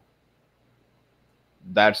response.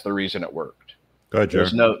 That's the reason it worked. Go ahead,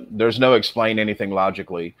 Jared. There's no explain anything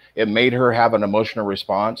logically. It made her have an emotional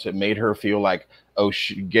response. It made her feel like,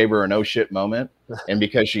 gave her an oh shit moment. And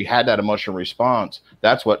because she had that emotional response,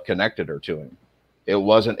 that's what connected her to him. It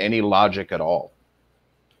wasn't any logic at all.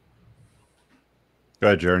 Go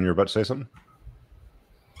ahead, Jared. You're about to say something?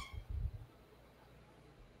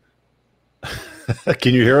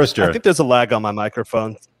 Can you hear us, Jared? I think there's a lag on my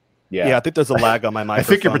microphone. Yeah, I think there's a lag on my microphone. I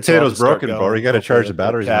think your potato's broken, bro. You got to charge the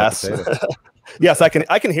batteries in that potato. Yes, I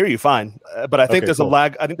can hear you fine, but I think there's a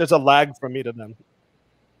lag. I think there's a lag from me to them.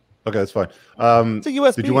 Okay, that's fine. It's a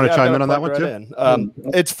USB. Did you want to chime in on that one too?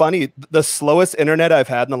 It's funny. The slowest internet I've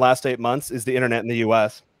had in the last 8 months is the internet in the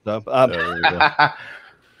U.S. So,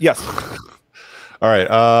 yes. All right.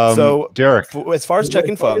 So, Derek, as far as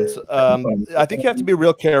checking phones, I think you have to be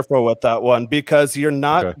real careful with that one because you're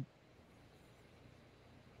not. Okay.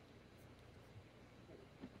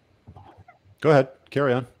 Go ahead.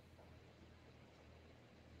 Carry on.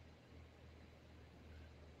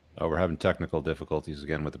 Oh, we're having technical difficulties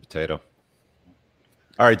again with the potato.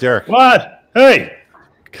 All right, Derek. What? Hey.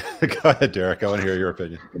 Go ahead, Derek. I want to hear your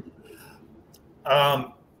opinion.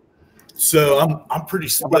 So I'm pretty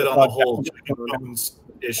split on the whole checking phones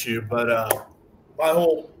issue, but my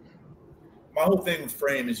whole thing with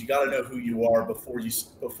Frame is you got to know who you are before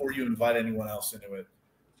you invite anyone else into it.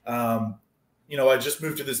 You know, I just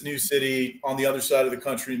moved to this new city on the other side of the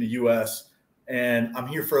country in the U.S., and I'm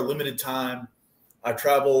here for a limited time. I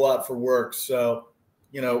travel a lot for work, so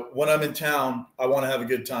you know when I'm in town, I want to have a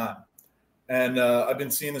good time. And I've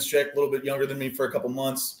been seeing this chick a little bit younger than me for a couple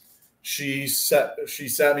months. She sat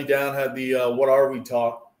me down, had the "What are we?"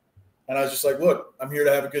 talk, and I was just like, "Look, I'm here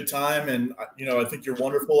to have a good time, and you know I think you're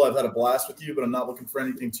wonderful. I've had a blast with you, but I'm not looking for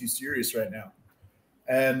anything too serious right now."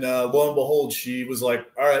 And lo and behold, she was like,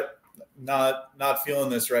 "All right, not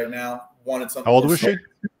feeling this right now. Wanted something." How old was she?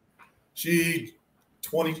 She's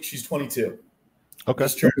 22. Okay.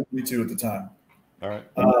 Just turned 22 at the time. All right.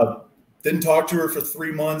 Didn't talk to her for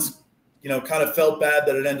 3 months. You know, kind of felt bad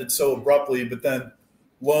that it ended so abruptly. But then,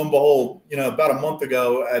 lo and behold, you know, about a month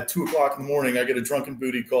ago at 2 o'clock in the morning, I get a drunken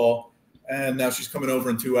booty call, and now she's coming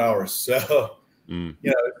over in 2 hours. So, you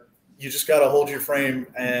know, you just got to hold your frame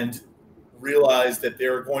and realize that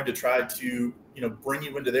they're going to try to, you know, bring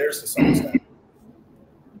you into theirs to some extent.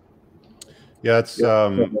 Yeah, it's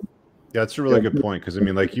a really good point because I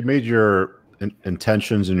mean, like you made your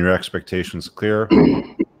intentions and your expectations clear.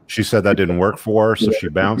 She said that didn't work for her, so she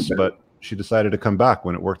bounced, but she decided to come back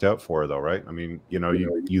when it worked out for her, though, right? I mean, you know,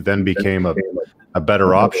 you then became a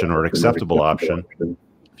better option or an acceptable option a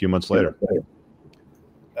few months later.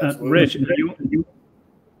 Rich,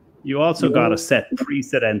 you also got a set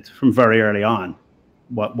precedent from very early on.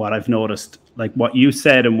 What I've noticed, like what you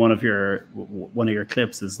said in one of your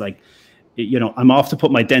clips is like, you know, I'm off to put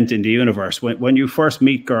my dent in the universe. When you first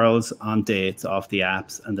meet girls on dates off the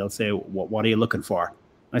apps and they'll say, what are you looking for?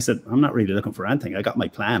 I said, I'm not really looking for anything. I got my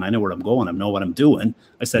plan. I know where I'm going. I know what I'm doing.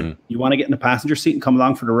 I said, you want to get in the passenger seat and come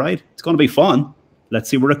along for the ride? It's going to be fun. Let's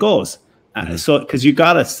see where it goes. So, because you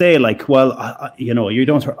got to say like, well, you know,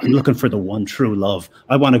 I'm looking for the one true love.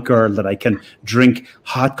 I want a girl that I can drink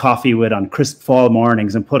hot coffee with on crisp fall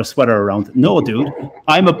mornings and put a sweater around. No, dude,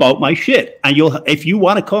 I'm about my shit. And if you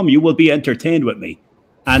want to come, you will be entertained with me.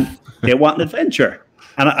 And they want an adventure.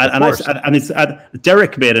 And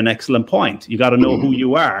Derek made an excellent point. You got to know who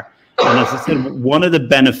you are. And as I said, one of the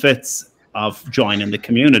benefits of joining the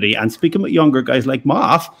community and speaking with younger guys like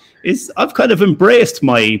Moff is I've kind of embraced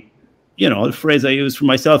my, you know, the phrase I used for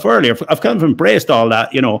myself earlier. I've kind of embraced all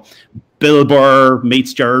that, you know, Bill Burr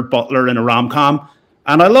meets Jared Butler in a rom-com,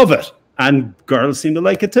 and I love it. And girls seem to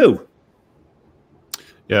like it too.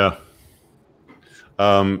 Yeah.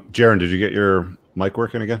 Jaron, did you get your mic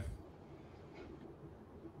working again?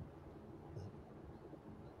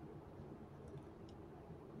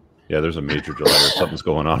 Yeah, there's a major delay or something's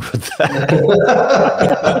going on with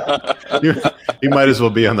that. He might as well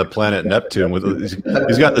be on the planet Neptune.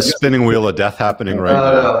 He's got the spinning wheel of death happening right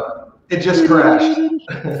now. It just crashed.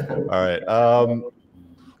 All right.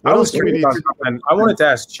 I was curious about something. I wanted to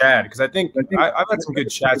ask Chad because I think I've had some good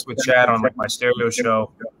chats with Chad on like my stereo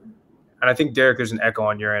show, and I think Derek, there's an echo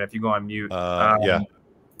on your end if you go on mute. Yeah.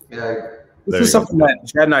 This is something that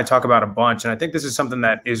Chad and I talk about a bunch, and I think this is something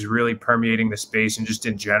that is really permeating the space and just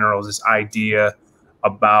in general is this idea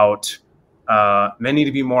about men need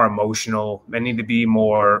to be more emotional, men need to be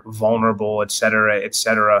more vulnerable, et cetera, et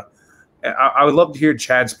cetera. I would love to hear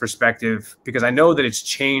Chad's perspective because I know that it's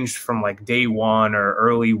changed from like day one or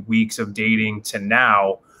early weeks of dating to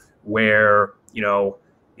now where, you know,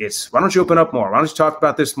 it's why don't you open up more? Why don't you talk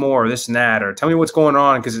about this more or this and that? Or tell me what's going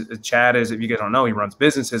on? Because Chad is, if you guys don't know, he runs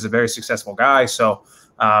businesses, a very successful guy. So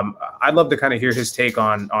I'd love to kind of hear his take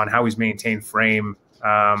on how he's maintained frame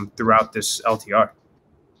throughout this LTR.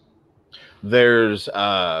 There's,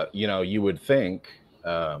 you know, you would think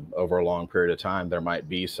over a long period of time, there might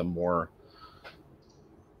be some more,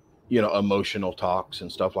 you know, emotional talks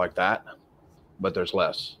and stuff like that, but there's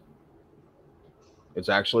less. It's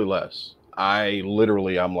actually less.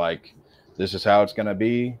 I'm like, this is how it's going to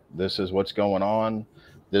be. This is what's going on.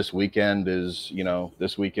 This weekend is, you know,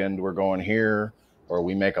 this weekend we're going here, or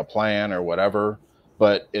we make a plan or whatever.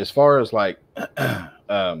 But as far as like, you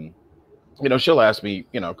know, she'll ask me,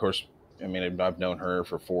 you know, of course, I mean, I've known her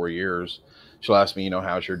for 4 years. She'll ask me, you know,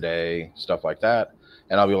 how's your day? Stuff like that.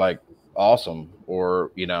 And I'll be like, awesome.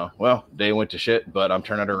 Or, you know, well, day went to shit, but I'm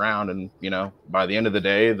turning it around, and, you know, by the end of the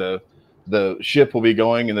day, the ship will be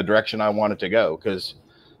going in the direction I want it to go. Because,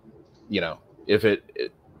 you know, if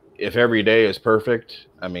every day is perfect,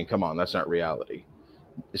 I mean, come on, that's not reality.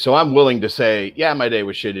 So I'm willing to say, yeah, my day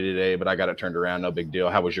was shitty today, but I got it turned around. No big deal.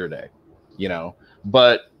 How was your day? You know,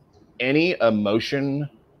 but any emotion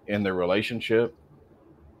in the relationship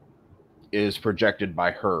is projected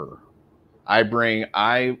by her.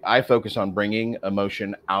 I focus on bringing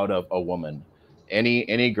emotion out of a woman.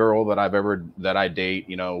 Any girl that I date,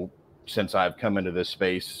 you know, since I've come into this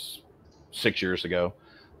space 6 years ago,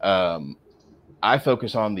 I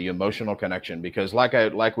focus on the emotional connection, because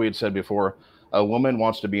like we had said before, a woman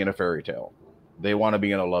wants to be in a fairy tale. They want to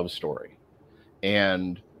be in a love story.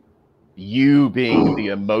 And you being the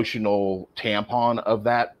emotional tampon of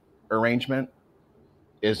that arrangement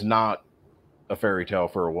is not a fairy tale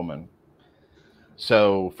for a woman.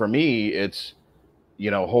 So for me, it's,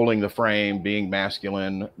 you know, holding the frame, being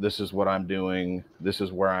masculine. This is what I'm doing. This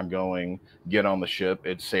is where I'm going. Get on the ship.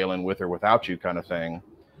 It's sailing with or without you kind of thing.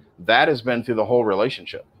 That has been through the whole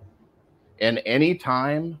relationship. And any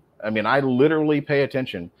time, I mean, I literally pay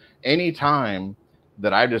attention. Any time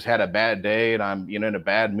that I just had a bad day and I'm, you know, in a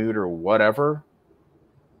bad mood or whatever,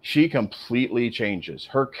 she completely changes.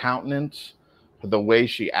 Her countenance, the way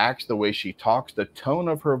she acts, the way she talks, the tone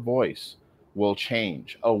of her voice will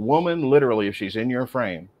change. A woman, literally, if she's in your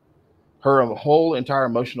frame, her whole entire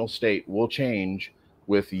emotional state will change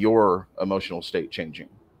with your emotional state changing.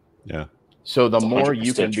 Yeah. So the more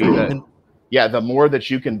you can be that, yeah, the more that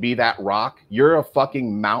you can be that rock, you're a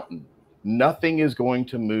fucking mountain. Nothing is going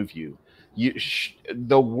to move you.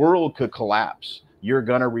 The world could collapse. You're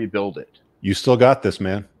gonna rebuild it. You still got this,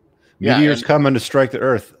 man. Meteors coming to strike the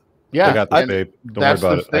earth. Yeah, I got this, babe. Don't worry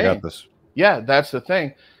about it. I got this. Yeah, that's the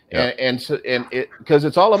thing. Yeah. And it, because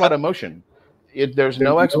it's all about emotion. There's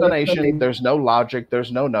no explanation. There's no logic.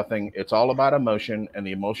 There's no nothing. It's all about emotion and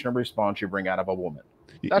the emotional response you bring out of a woman.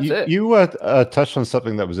 That's it. You touched on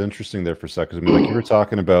something that was interesting there for a second. I mean, like, you were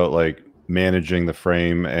talking about like managing the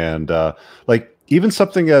frame, and like even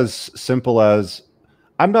something as simple as,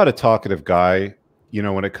 I'm not a talkative guy, you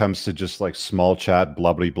know, when it comes to just like small chat,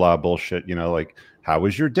 blah, blah, blah bullshit, you know, like, how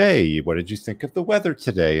was your day? What did you think of the weather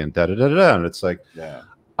today? And da-da-da-da. And it's like, yeah,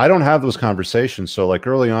 I don't have those conversations. So like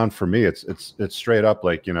early on for me, it's straight up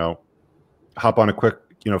like, you know, hop on a quick,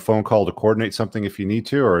 you know, phone call to coordinate something if you need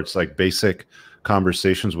to, or it's like basic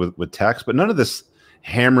conversations with text, but none of this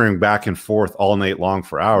hammering back and forth all night long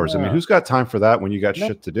for hours. Yeah. I mean, who's got time for that when you got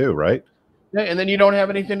shit to do, right? Yeah, and then you don't have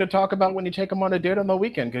anything to talk about when you take them on a date on the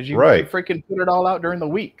weekend, because you freaking put it all out during the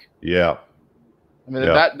week. Yeah. I mean,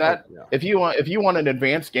 if you want an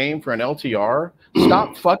advanced game for an LTR,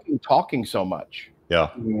 stop fucking talking so much. Yeah.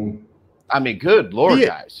 I mean, good Lord,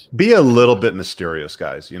 guys. Be a little bit mysterious,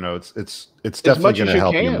 guys. You know, it's definitely going to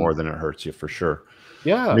help you more than it hurts you, for sure.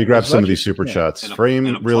 Yeah. Let me grab some of these super chats.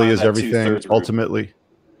 Frame really is everything. Ultimately,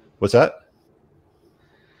 what's that?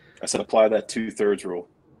 I said apply that 2/3 rule.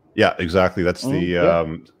 Yeah, exactly. That's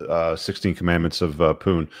the 16 commandments of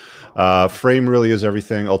Poon. Frame really is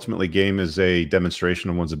everything. Ultimately, game is a demonstration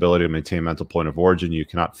of one's ability to maintain mental point of origin. You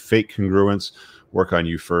cannot fake congruence. Work on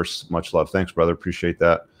you first. Much love. Thanks, brother. Appreciate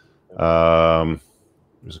that.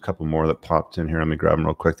 There's a couple more that popped in here. Let me grab them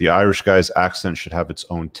real quick. The Irish guy's accent should have its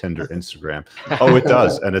own Tinder Instagram. Oh, it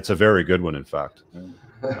does. And it's a very good one, in fact.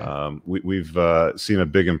 We've seen a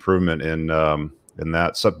big improvement in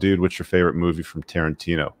that. Sup, dude, what's your favorite movie from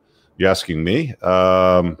Tarantino? You asking me?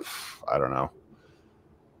 I don't know.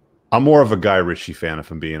 I'm more of a Guy Ritchie fan,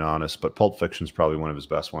 if I'm being honest, but Pulp Fiction is probably one of his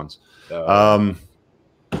best ones.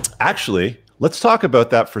 Actually, let's talk about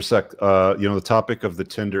that for a sec. You know, the topic of the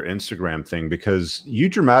Tinder Instagram thing, because you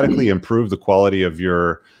dramatically improved the quality of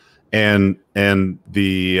your and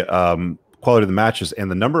the quality of the matches and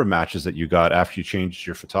the number of matches that you got after you changed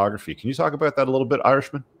your photography. Can you talk about that a little bit,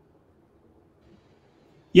 Irishman?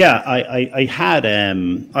 Yeah, I had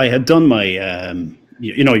done my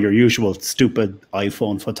you know, your usual stupid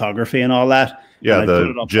iPhone photography and all that. Yeah,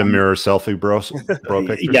 the Jim Mirror selfie bro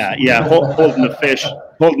pictures. Yeah, holding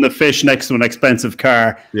the fish next to an expensive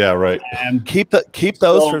car. Yeah, right. Keep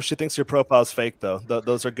those for if she thinks your profile's fake, though.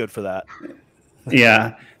 Those are good for that.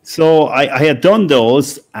 Yeah. So I had done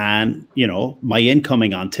those, and you know, my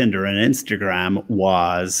incoming on Tinder and Instagram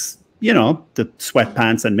was, you know, the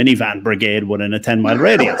sweatpants and minivan brigade within a 10-mile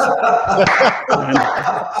radius.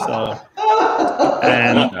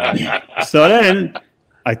 So then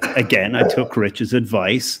I took Rich's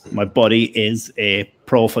advice. My buddy is a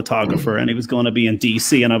pro photographer, and he was going to be in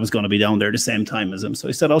DC, and I was going to be down there the same time as him. So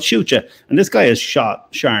he said, I'll shoot you. And this guy has shot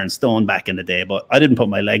Sharon Stone back in the day, but I didn't put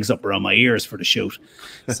my legs up around my ears for the shoot.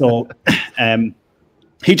 So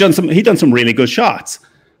he done some really good shots.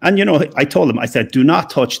 And, you know, I told him, I said, do not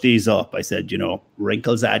touch these up. I said, you know,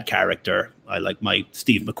 wrinkles add character. I like my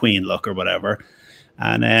Steve McQueen look or whatever.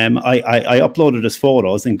 And I uploaded his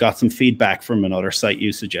photos and got some feedback from another site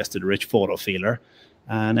you suggested, Rich Photo Feeler.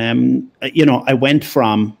 And, you know, I went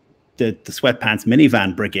from the sweatpants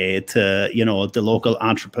minivan brigade to, you know, the local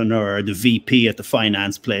entrepreneur, the VP at the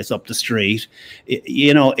finance place up the street.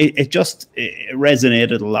 It just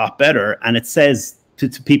resonated a lot better. And it says to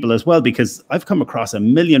people as well, because I've come across a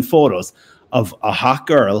million photos of a hot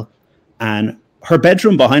girl and her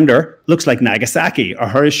bedroom behind her looks like Nagasaki or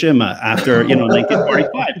Hiroshima after,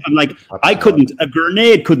 1945. I'm like, a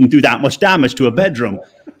grenade couldn't do that much damage to a bedroom.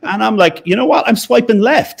 And I'm like, you know what? I'm swiping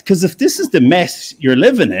left, because if this is the mess you're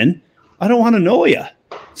living in, I don't want to know you.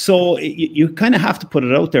 So you kind of have to put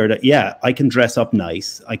it out there that, yeah, I can dress up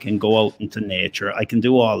nice. I can go out into nature. I can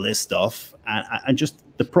do all this stuff. And just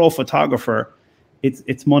the pro photographer,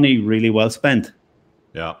 it's money really well spent.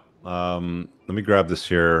 Yeah. Let me grab this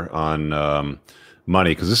here on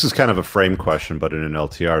money, because this is kind of a frame question, but in an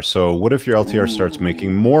LTR. So what if your LTR starts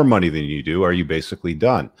making more money than you do? Are you basically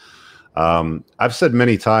done? I've said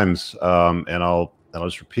many times, and I'll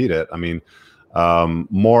just repeat it. I mean,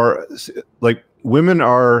 more like women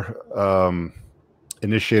are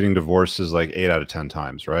initiating divorces like 8 out of 10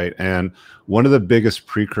 times, right? And one of the biggest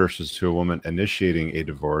precursors to a woman initiating a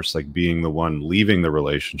divorce, like being the one leaving the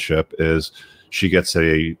relationship, is she gets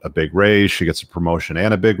a big raise, she gets a promotion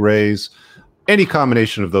and a big raise, any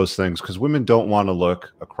combination of those things, because women don't want to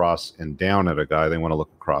look across and down at a guy. They want to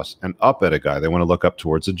look across and up at a guy. They want to look up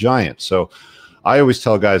towards a giant. So I always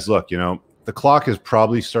tell guys, look, the clock is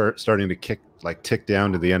probably starting to tick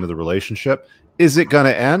down to the end of the relationship. Is it going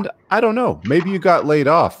to end? I don't know. Maybe you got laid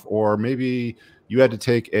off, or maybe you had to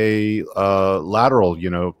take a lateral,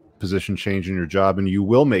 position change in your job, and you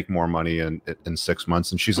will make more money in 6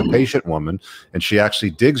 months. And she's a patient woman, and she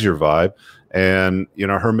actually digs your vibe. And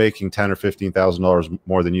her making $10,000 or $15,000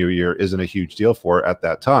 more than you a year isn't a huge deal for her at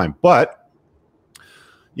that time. But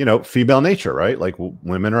female nature, right? Like,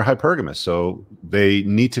 women are hypergamous, so they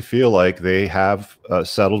need to feel like they have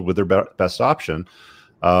settled with their best option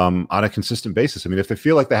on a consistent basis. I mean, if they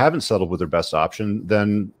feel like they haven't settled with their best option,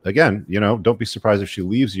 then again, don't be surprised if she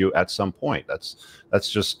leaves you at some point. That's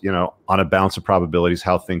just, on a balance of probabilities,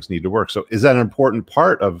 how things need to work. So is that an important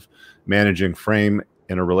part of managing frame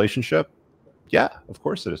in a relationship? Yeah, of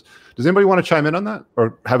course it is. Does anybody want to chime in on that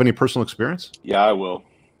or have any personal experience? Yeah, I will.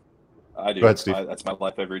 I do. Go ahead, Steve. That's my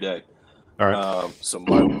life every day. All right. So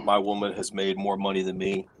my woman has made more money than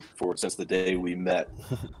me since the day we met.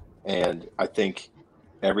 And I think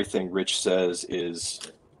everything Rich says is,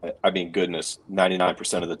 goodness,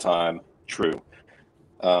 99% of the time true.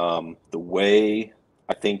 The way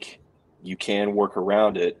I think you can work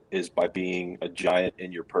around it is by being a giant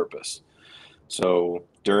in your purpose. So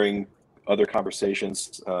during other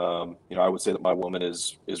conversations, I would say that my woman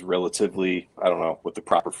is relatively, I don't know what the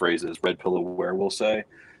proper phrase is, red pill aware, we'll say.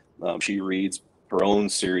 She reads her own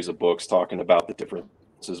series of books talking about the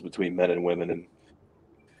differences between men and women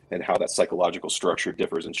and how that psychological structure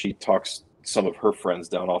differs. And she talks some of her friends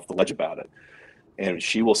down off the ledge about it. And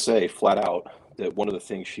she will say flat out that one of the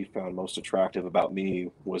things she found most attractive about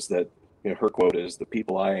me was that, her quote is, "The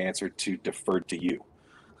people I answered to deferred to you."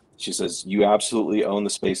 She says, "You absolutely own the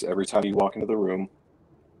space every time you walk into the room.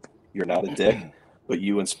 You're not a dick, but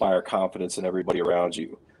you inspire confidence in everybody around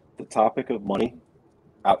you. The topic of money,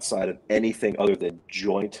 outside of anything other than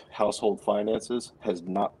joint household finances, has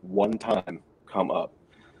not one time come up.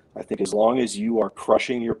 I think as long as you are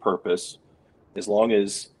crushing your purpose, as long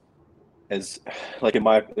as like in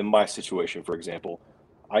my situation, for example,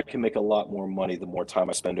 I can make a lot more money the more time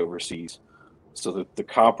I spend overseas. So the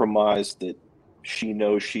compromise that she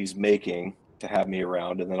knows she's making to have me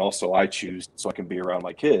around, and then also I choose so I can be around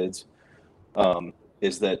my kids,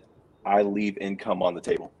 is that I leave income on the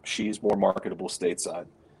table. She's more marketable stateside,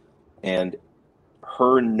 and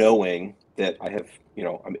her knowing that I have,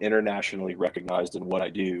 I'm internationally recognized in what I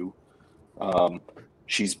do.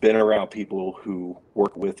 She's been around people who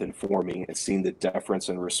work with and for me and seen the deference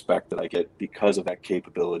and respect that I get because of that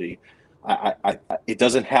capability. It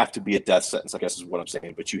doesn't have to be a death sentence, I guess is what I'm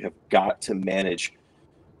saying, but you have got to manage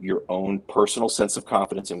your own personal sense of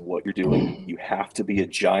confidence in what you're doing. You have to be a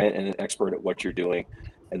giant and an expert at what you're doing,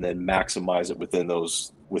 and then maximize it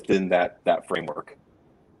within that framework.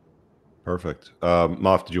 Perfect.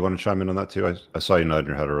 Moff, did you want to chime in on that too? I saw you nodding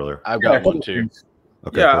your head earlier. I've got one too.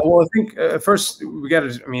 Okay, yeah, cool. well, I think first we got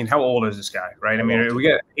to. I mean, how old is this guy, right? I mean, we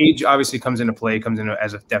get age obviously comes into play, comes in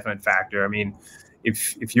as a definite factor. I mean,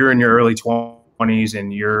 if you're in your early 20s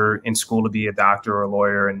and you're in school to be a doctor or a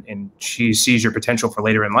lawyer, and she sees your potential for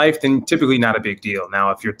later in life, then typically not a big deal. Now,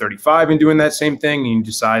 if you're 35 and doing that same thing, and you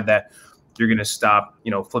decide that you're going to stop,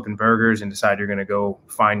 flipping burgers and decide you're going to go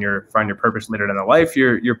find your purpose later in the life,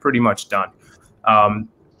 you're pretty much done.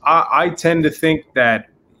 I tend to think that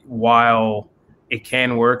while it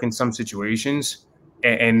can work in some situations,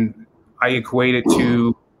 and I equate it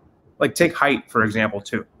to, like, take height, for example,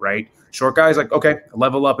 too, right? Short guys, like, okay,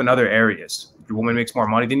 level up in other areas. Your woman makes more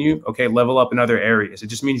money than you, okay, level up in other areas. It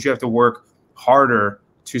just means you have to work harder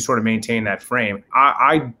to sort of maintain that frame.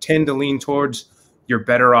 I tend to lean towards you're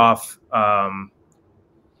better off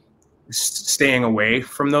staying away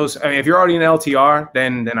from those. I mean, if you're already in LTR,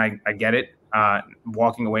 then I get it.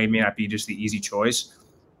 Walking away may not be just the easy choice.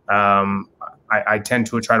 I tend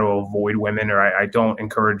to try to avoid women, or I don't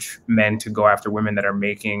encourage men to go after women that are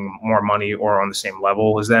making more money or on the same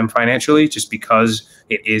level as them financially, just because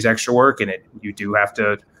it is extra work and you do have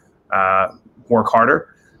to work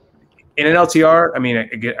harder. In an LTR, I mean,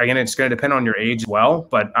 again, it's going to depend on your age as well,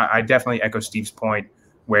 but I definitely echo Steve's point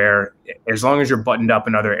where as long as you're buttoned up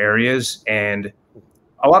in other areas, and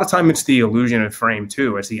a lot of time it's the illusion of frame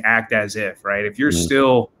too. It's the act as if, right? If you're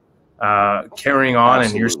still carrying on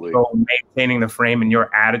and you're still maintaining the frame and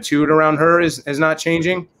your attitude around her is not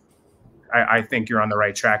changing, I think you're on the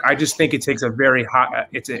right track. I just think it takes a very high,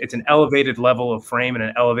 it's an elevated level of frame and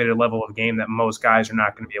an elevated level of game that most guys are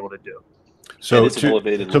not going to be able to do. So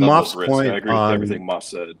to Moff's point, I agree with everything Moff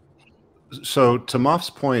said. So to Moff's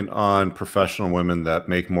point on professional women that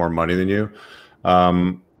make more money than you,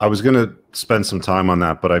 I was going to spend some time on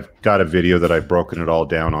that, but I've got a video that I've broken it all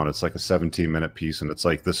down on. It's like a 17-minute piece, and it's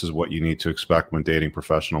like, this is what you need to expect when dating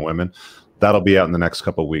professional women. That'll be out in the next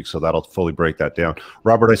couple of weeks, so that'll fully break that down.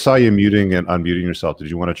 Robert, I saw you muting and unmuting yourself. Did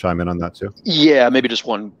you want to chime in on that too? Yeah, maybe just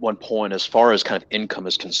one point as far as kind of income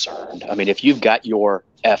is concerned. I mean, if you've got your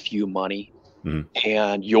FU money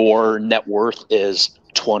and your net worth is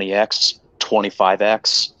 20x,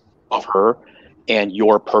 25x of her, and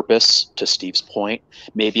your purpose, to Steve's point,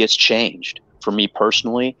 maybe it's changed. For me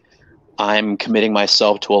personally, I'm committing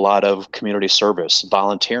myself to a lot of community service,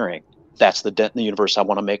 volunteering. That's the dent in the universe I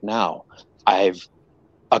want to make now. I've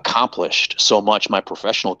accomplished so much in my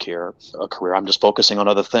professional career. I'm just focusing on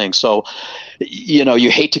other things. So,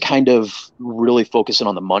 you hate to kind of really focus in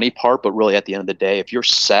on the money part, but really at the end of the day, if you're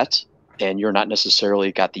set and you're not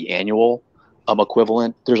necessarily got the annual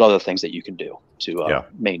equivalent, there's other things that you can do to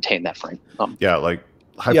maintain that frame. Like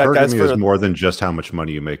hypergamy is more than just how much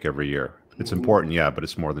money you make every year. It's important, but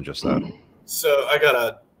it's more than just that. So I got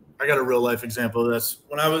a real life example of this.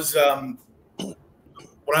 When I was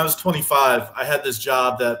 25, I had this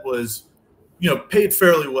job that was, paid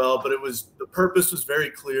fairly well, but the purpose was very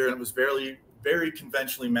clear and it was very, very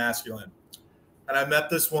conventionally masculine. And I met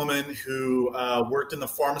this woman who worked in the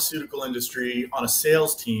pharmaceutical industry on a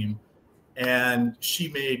sales team, and she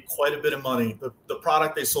made quite a bit of money. The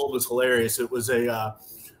product they sold was hilarious. It was a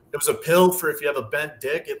pill for if you have a bent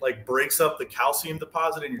dick, it like breaks up the calcium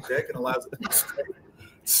deposit in your dick and allows it to be straight.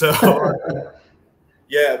 So,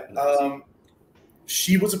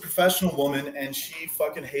 she was a professional woman, and she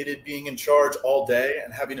fucking hated being in charge all day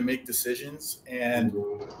and having to make decisions. And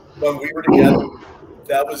when we were together,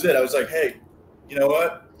 that was it. I was like, hey, you know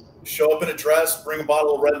what? Show up in a dress, bring a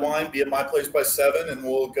bottle of red wine, be at my place by 7, and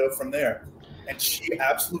we'll go from there. And she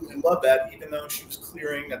absolutely loved that, even though she was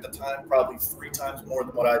clearing at the time probably 3 times more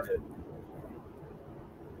than what I did.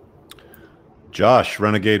 Josh,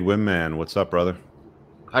 Renegade Windman, what's up, brother?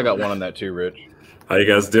 I got one on that too, Rich. How you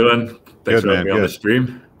guys doing? Thanks for having me on the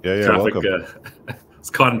stream. Yeah, traffic, welcome.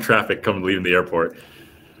 It's caught in traffic leaving the airport.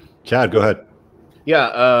 Chad, go ahead.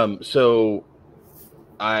 Yeah, so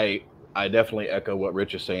I definitely echo what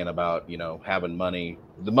Rich is saying about, having money.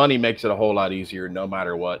 The money makes it a whole lot easier no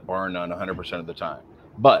matter what, bar none, 100% of the time.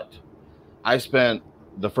 But I spent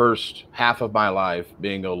the first half of my life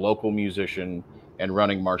being a local musician and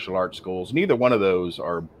running martial arts schools. Neither one of those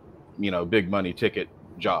are, big money ticket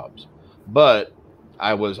jobs. But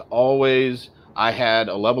I had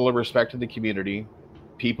a level of respect in the community.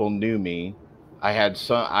 People knew me. I had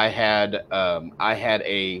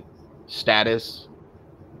a status,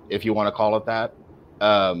 if you want to call it that.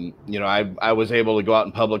 I was able to go out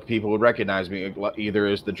in public. People would recognize me either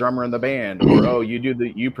as the drummer in the band, or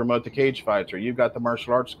you promote the cage fights, or you've got the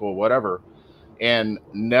martial arts school, whatever. and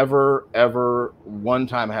never ever one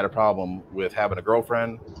time had a problem with having a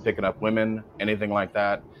girlfriend, picking up women, anything like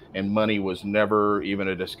that. And money was never even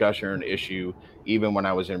a discussion or an issue, even when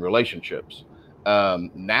I was in relationships.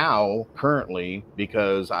 Now, currently,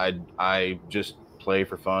 because I just play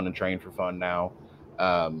for fun and train for fun now,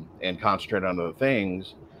 and concentrate on other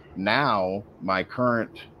things. Now, my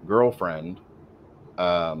current girlfriend,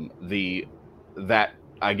 that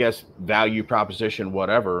I guess value proposition,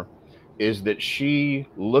 whatever, is that she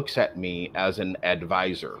looks at me as an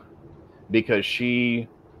advisor, because she,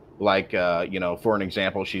 like, for an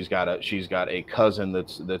example, she's got a cousin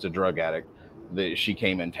that's a drug addict. That she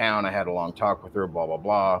came in town. I had a long talk with her, blah blah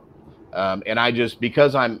blah. And I just,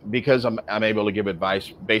 because I'm able to give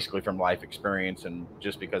advice basically from life experience, and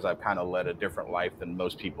just because I've kind of led a different life than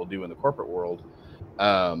most people do in the corporate world,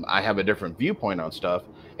 I have a different viewpoint on stuff.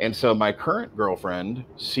 And so my current girlfriend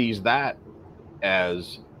sees that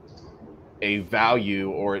as a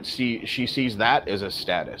value, or she sees that as a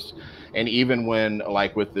status. And even when,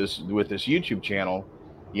 like, with this YouTube channel,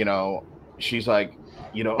 she's like,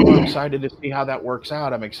 oh, I'm excited to see how that works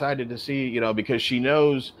out. I'm excited to see, because she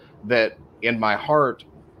knows that in my heart,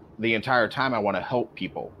 the entire time, I want to help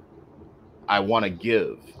people. I want to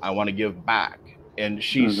give back. And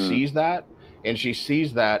she sees that, and she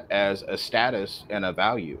sees that as a status and a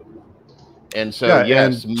value. And so, yeah,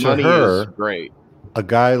 yes, money is great. A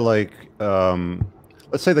guy like,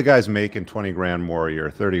 let's say the guy's making 20 grand more a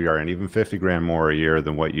year, 30 grand, even 50 grand more a year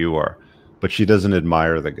than what you are, but she doesn't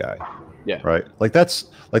admire the guy. Yeah. Right. Like that's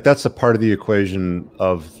a part of the equation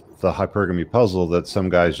of the hypergamy puzzle that some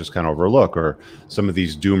guys just kind of overlook, or some of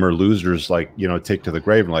these doomer losers, like, take to the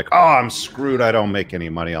grave and like, oh, I'm screwed. I don't make any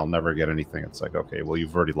money. I'll never get anything. It's like, okay, well,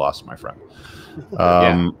 you've already lost, my friend.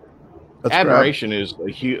 Admiration is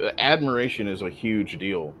a huge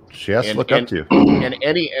deal. She has to look up to you in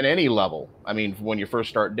any level. I mean, when you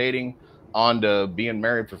first start dating, on to being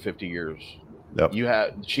married for 50 years,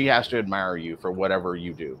 she has to admire you for whatever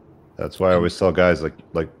you do. That's why I always tell guys,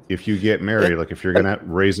 like if you get married, like if you're gonna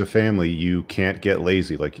raise a family, you can't get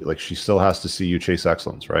lazy. Like she still has to see you chase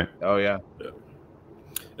excellence, right? Oh yeah.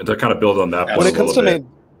 And to kind of build on that, when it comes to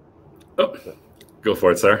go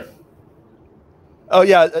for it, sir. Oh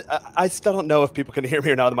yeah, I still don't know if people can hear me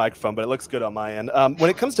or not on the microphone, but it looks good on my end. When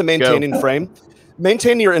it comes to maintaining frame,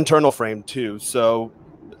 maintain your internal frame too. So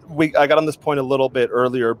I got on this point a little bit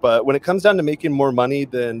earlier, but when it comes down to making more money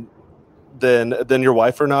than your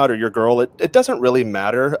wife or not, or your girl, it doesn't really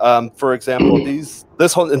matter. For example,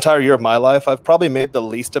 this whole entire year of my life, I've probably made the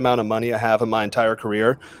least amount of money I have in my entire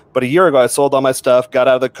career. But a year ago, I sold all my stuff, got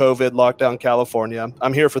out of the COVID lockdown California.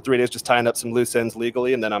 I'm here for 3 days just tying up some loose ends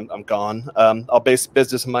legally, and then I'm gone. I'll base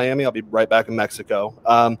business in Miami. I'll be right back in Mexico.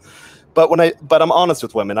 But I'm honest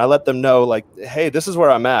with women. I let them know, like, hey, this is where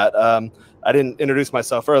I'm at. I didn't introduce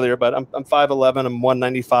myself earlier, but I'm 5'11", I'm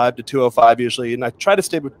 195 to 205 usually, and I try to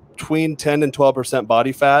stay between 10 and 12%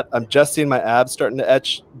 body fat. I'm just seeing my abs starting to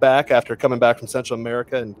etch back after coming back from Central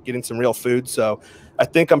America and getting some real food. So I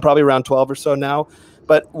think I'm probably around 12 or so now.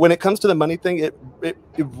 But when it comes to the money thing, it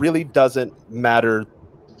really doesn't matter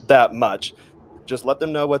that much. Just let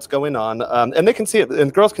them know what's going on, and they can see it,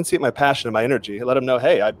 and girls can see it, my passion and my energy. Let them know,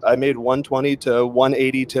 hey, I made 120 to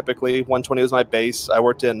 180 typically. 120 was my base. I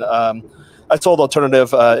worked in I sold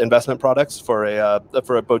alternative investment products for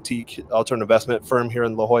a boutique alternative investment firm here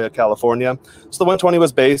in La Jolla, California. So the 120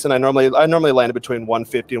 was base, and I normally landed between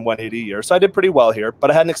 150 and 180 a year. So I did pretty well here,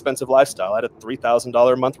 but I had an expensive lifestyle. I had a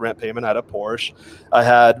 $3,000 a month rent payment. I had a Porsche. I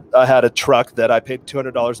had a truck that I paid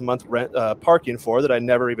 $200 a month rent parking for that I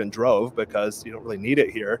never even drove because you don't really need it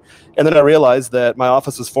here. And then I realized that my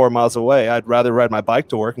office was 4 miles away. I'd rather ride my bike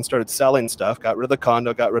to work, and started selling stuff. Got rid of the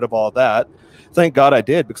condo. Got rid of all that. Thank God I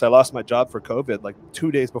did, because I lost my job for COVID like 2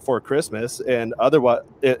 days before Christmas, and otherwise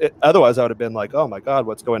I would have been like, oh my God,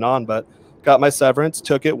 what's going on? But got my severance,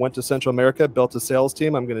 took it, went to Central America, built a sales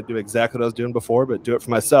team. I'm going to do exactly what I was doing before, but do it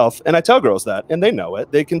for myself. And I tell girls that, and they know it.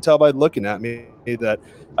 They can tell by looking at me that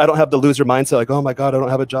I don't have the loser mindset, like, oh my God, I don't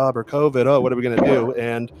have a job, or COVID. Oh, what are we going to do?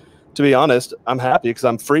 And to be honest, I'm happy because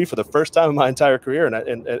I'm free for the first time in my entire career, and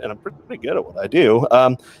I'm pretty good at what I do.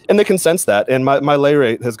 And they can sense that. And my lay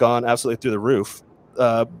rate has gone absolutely through the roof,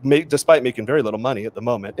 despite making very little money at the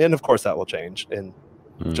moment. And of course that will change. And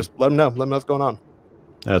just let them know what's going on.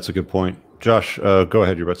 That's a good point. Josh, go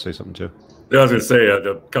ahead. You're about to say something too. Yeah, I was going to say,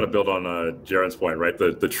 to kind of build on Jaron's point, right?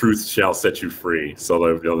 The truth shall set you free. So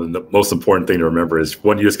the most important thing to remember is,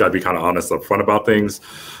 one, you just got to be kind of honest up front about things.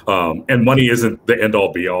 And money isn't the end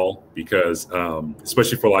all be all, because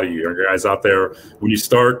especially for a lot of you younger guys out there, when you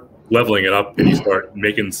start leveling it up and you start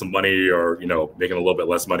making some money, or making a little bit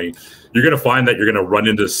less money, you're going to find that you're going to run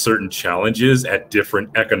into certain challenges at different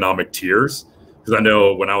economic tiers. Because I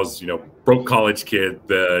know when I was broke college kid,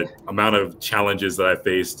 the amount of challenges that I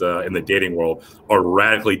faced in the dating world are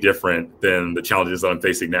radically different than the challenges that I'm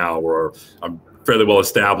facing now, where I'm fairly well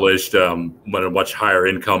established, at a much higher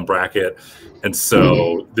income bracket. And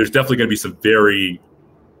so there's definitely going to be some very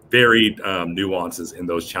varied nuances in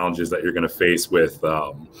those challenges that you're going to face with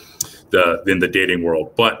in the dating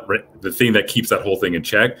world. But the thing that keeps that whole thing in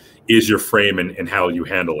check is your frame and how you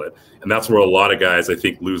handle it. And that's where a lot of guys, I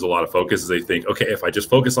think, lose a lot of focus, is they think, okay, if I just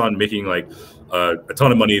focus on making like a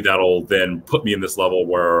ton of money, that'll then put me in this level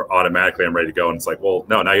where automatically I'm ready to go. And it's like, well,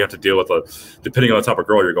 no, now you have to deal with depending on the type of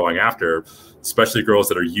girl you're going after, especially girls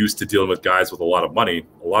that are used to dealing with guys with a lot of money.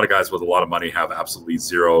 A lot of guys with a lot of money have absolutely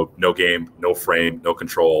zero, no game, no frame, no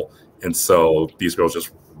control. And so these girls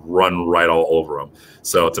just run right all over them.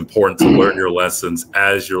 So it's important to learn your lessons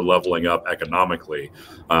as you're leveling up economically,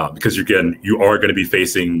 because you are going to be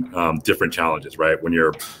facing different challenges, right? When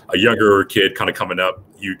you're a younger kid kind of coming up,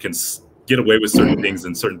 you can get away with certain things,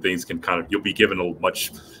 and certain things you'll be given a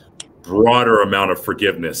much broader amount of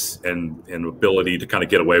forgiveness and ability to kind of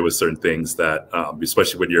get away with certain things that,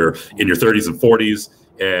 especially when you're in your 30s and 40s,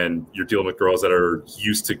 and you're dealing with girls that are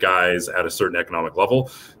used to guys at a certain economic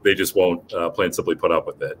level, they just won't plain and simply put up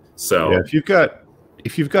with it. So if you've got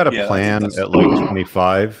a plan at like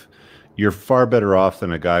 25, you're far better off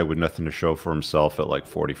than a guy with nothing to show for himself at like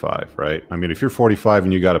 45, right? I mean, if you're 45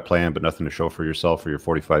 and you got a plan but nothing to show for yourself for your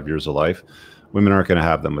 45 years of life, women aren't going to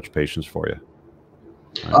have that much patience for you.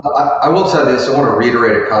 Right? I will tell you this. I want to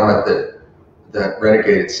reiterate a comment that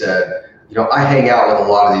Renegade said. I hang out with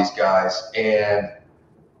a lot of these guys, and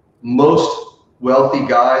most wealthy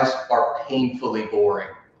guys are painfully boring.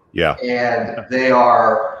 Yeah. And they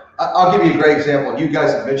are, I'll give you a great example. You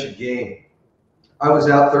guys have mentioned game. I was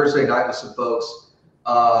out Thursday night with some folks,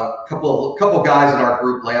 a couple guys in our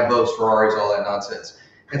group, Lambos, Ferraris, all that nonsense.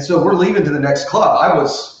 And so we're leaving to the next club. I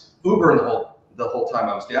was Ubering the whole time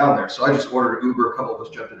I was down there. So I just ordered an Uber. A couple of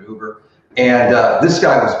us jumped in an Uber. And this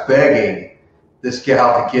guy was begging this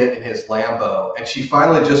gal to get in his Lambo. And she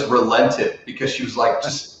finally just relented, because she was like,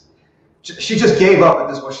 she just gave up at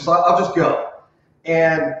this point. She's like, I'll just go.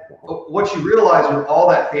 And what she realized with all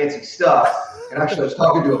that fancy stuff, and actually I was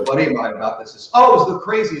talking to a buddy of mine about this, it was the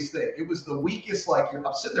craziest thing. It was the weakest,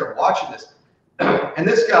 I'm sitting there watching this. And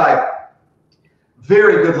this guy,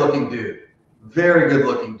 very good looking dude,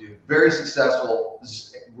 very successful,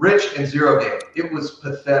 rich and zero game. It was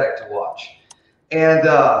pathetic to watch. And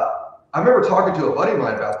I remember talking to a buddy of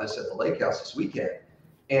mine about this at the lake house this weekend.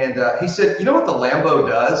 And he said, you know what the Lambo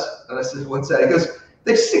does? And I said, what's that? He goes,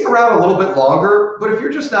 they stick around a little bit longer, but if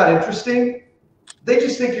you're just not interesting, they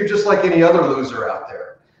just think you're just like any other loser out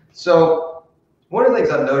there. So one of the things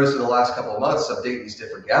I've noticed in the last couple of months, I'm dating these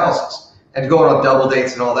different gals and going on double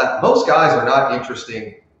dates and all that, most guys are not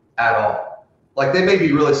interesting at all. Like, they may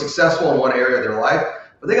be really successful in one area of their life,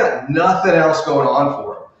 but they got nothing else going on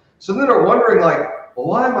for them. So then they're wondering, like, well,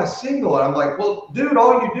 why am I single? And I'm like, well, dude,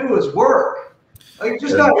 all you do is work. Like,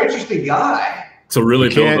 just not an interesting guy. So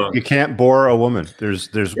really, you can't bore a woman. There's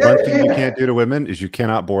one thing you can't do to women is you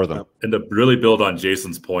cannot bore them. And to really build on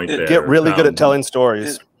Jason's point, there, get really good at telling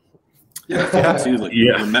stories.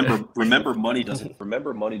 Remember, money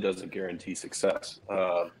doesn't guarantee success.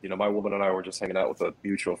 My woman and I were just hanging out with a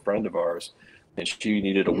mutual friend of ours, and she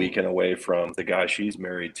needed a weekend away from the guy she's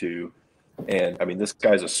married to. And I mean, this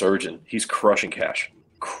guy's a surgeon. He's crushing cash.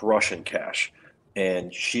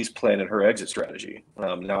 And she's planning her exit strategy.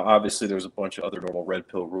 Now, obviously, there's a bunch of other normal red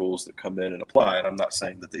pill rules that come in and apply, and I'm not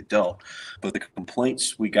saying that they don't. But the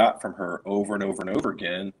complaints we got from her over and over and over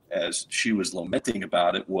again, as she was lamenting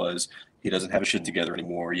about it, was he doesn't have his shit together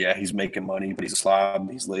anymore. Yeah, he's making money, but he's a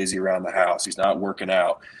slob. He's lazy around the house. He's not working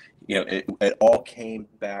out. It all came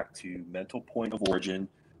back to mental point of origin,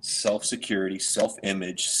 self-security,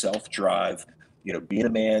 self-image, self-drive. Being a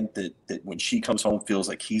man that when she comes home feels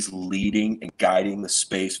like he's leading and guiding the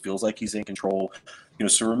space, feels like he's in control.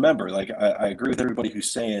 So remember, like, I agree with everybody who's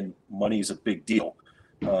saying money is a big deal.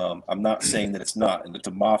 I'm not saying that it's not. And to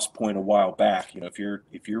Moff's point a while back, if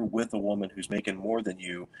you're with a woman who's making more than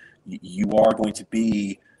you, you are going to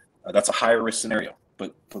be, that's a higher risk scenario.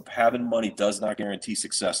 But having money does not guarantee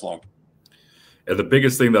success long. And the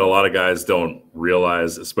biggest thing that a lot of guys don't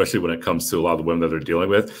realize, especially when it comes to a lot of the women that they're dealing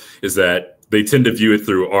with, is that they tend to view it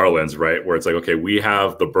through our lens, right? Where it's like, okay, we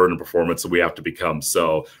have the burden of performance, so we have to become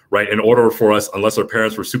so, right? In order for us, unless our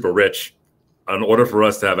parents were super rich, in order for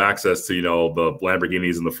us to have access to, the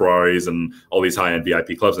Lamborghinis and the Ferraris and all these high-end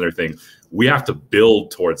VIP clubs and everything, we have to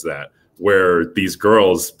build towards that. where these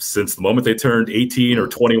girls, since the moment they turned 18 or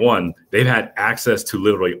 21, they've had access to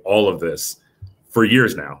literally all of this for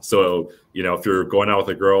years now. So, you know, if you're going out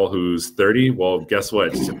with a girl who's 30, well, guess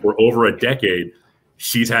what? For over a decade,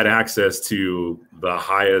 she's had access to the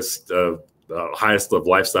highest of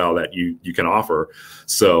lifestyle that you can offer.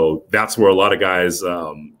 So that's where a lot of guys,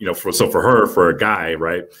 you know, for a guy,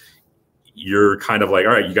 right, you're kind of like,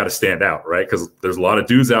 all right, you got to stand out, right? Because there's a lot of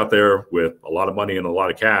dudes out there with a lot of money and a lot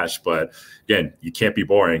of cash, but again, you can't be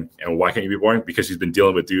boring. And why can't you be boring? Because she's been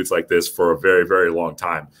dealing with dudes like this for a very, very long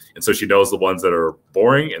time. And so she knows the ones that are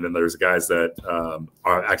boring, and then there's guys that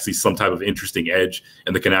are actually some type of interesting edge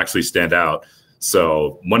and that can actually stand out.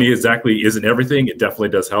 So money exactly isn't everything. It definitely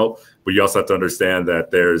does help, but you also have to understand that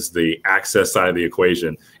there's the access side of the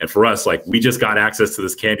equation. And for us, like, we just got access to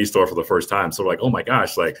this candy store for the first time. So we're like, oh my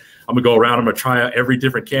gosh, like, I'm gonna go around, I'm gonna try out every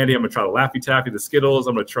different candy. I'm gonna try the Laffy Taffy, the Skittles.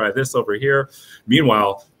 I'm gonna try this over here.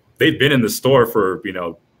 Meanwhile, they've been in the store for, you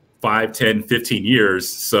know, 5, 10, 15 years.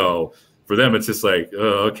 So for them, it's just like,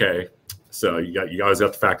 oh, okay. So you always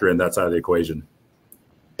have to factor in that side of the equation.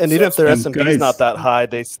 And even if their S&P is not that high,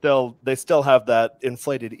 they still have that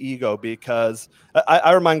inflated ego, because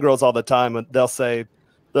I remind girls all the time, and they'll say,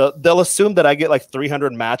 they'll assume that I get like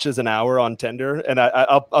 300 matches an hour on Tinder, and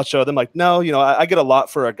I'll show them like, no, you know, I get a lot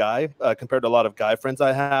for a guy compared to a lot of guy friends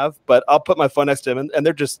I have, but I'll put my phone next to him, and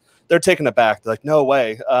they're taken aback. They're like, no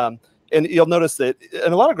way. And you'll notice that,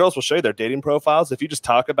 and a lot of girls will show you their dating profiles if you just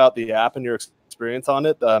talk about the app and your experience on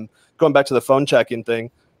it. Going back to the phone checking thing.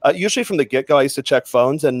 Usually from the get-go, I used to check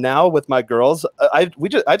phones, and now with my girls, I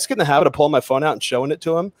just get in the habit of pulling my phone out and showing it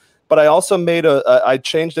to them. But I also I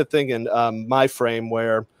changed a thing in my frame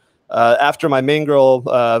where after my main girl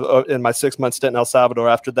in my 6-month stint in El Salvador,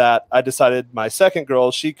 after that, I decided my second girl,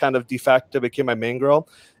 she kind of de facto became my main girl.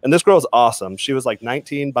 And this girl is awesome. She was like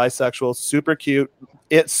 19, bisexual, super cute,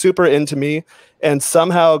 super into me, and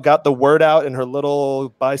somehow got the word out in her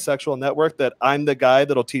little bisexual network that I'm the guy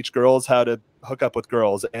that'll teach girls how to hook up with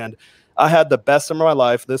girls. And I had the best summer of my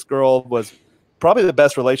life. This girl was probably the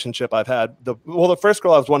best relationship I've had. The first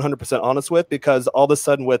girl I was 100% honest with, because all of a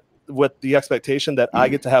sudden with the expectation that I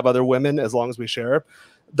get to have other women as long as we share,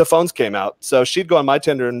 the phones came out. So she'd go on my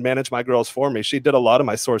Tinder and manage my girls for me. She did a lot of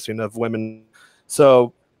my sourcing of women.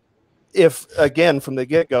 So if, again, from the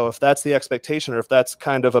get-go, if that's the expectation, or if that's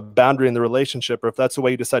kind of a boundary in the relationship, or if that's the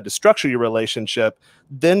way you decide to structure your relationship,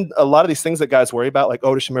 then a lot of these things that guys worry about, like,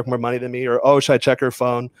 oh, does she make more money than me? Or, oh, should I check her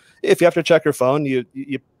phone? If you have to check her phone,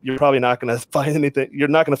 you're probably not going to find anything. You're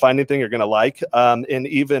not going to find anything you're going to like. And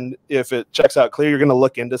even if it checks out clear, you're going to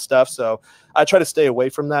look into stuff. So I try to stay away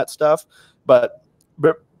from that stuff. But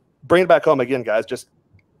bring it back home again, guys. Just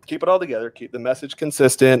keep it all together, keep the message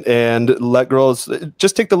consistent, and let girls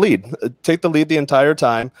just take the lead. Take the lead the entire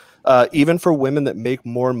time. Even for women that make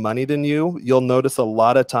more money than you, you'll notice a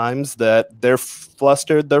lot of times that they're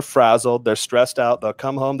flustered, they're frazzled, they're stressed out. They'll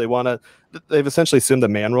come home, they've essentially assumed the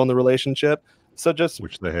man role in the relationship.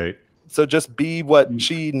 Which they hate. So just be what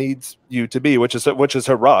she needs you to be, which is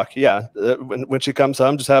her rock. Yeah. When she comes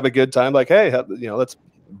home, just have a good time. Like, hey, let's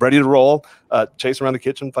ready to roll, chase around the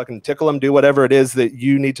kitchen, fucking tickle them, do whatever it is that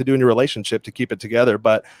you need to do in your relationship to keep it together.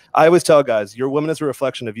 But I always tell guys, your woman is a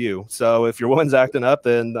reflection of you. So if your woman's acting up,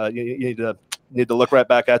 then you need to look right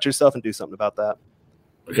back at yourself and do something about that.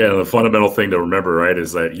 Yeah, the fundamental thing to remember, right,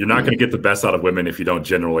 is that you're not going to get the best out of women if you don't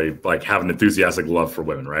generally like have an enthusiastic love for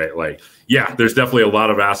women, right? Like, yeah, there's definitely a lot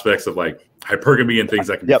of aspects of like hypergamy and things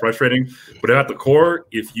that can be frustrating. But at the core,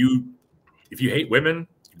 if you hate women,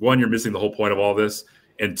 one, you're missing the whole point of all this.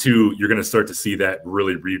 And two, you're going to start to see that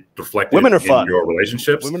really reflected in your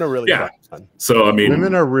relationships. Women are really fun. So I mean,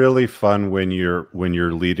 women are really fun when you're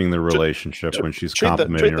leading the relationship, when she's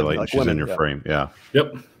complimenting her, like she's in your frame. Yeah.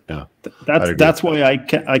 Yep. Yeah. That's why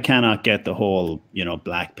I cannot get the whole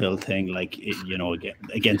black pill thing, like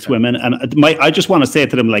against women. And I just want to say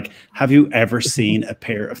to them, like, have you ever seen a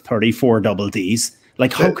pair of 34 double Ds?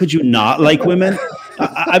 Like, how could you not like women?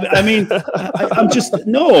 I mean, I'm just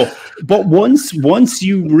no. But once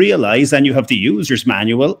you realize, and you have the user's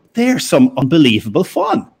manual, they're some unbelievable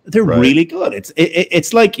fun. They're really good.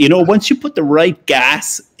 It's like, once you put the right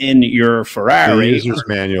gas in your Ferrari. The user's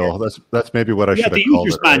manual. That's maybe what I should have called it. The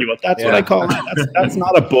user's manual. That's what I call it. That's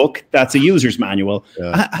not a book. That's a user's manual.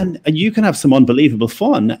 Yeah. And you can have some unbelievable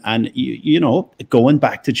fun. And going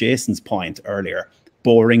back to Jason's point earlier.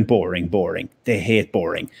 Boring. They hate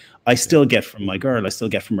boring. I still get from my girl,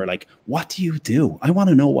 like, what do you do? I want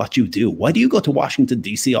to know what you do. Why do you go to Washington,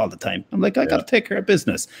 D.C. all the time? I'm like, I got to take care of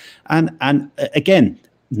business. And again,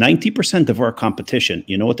 90% of our competition,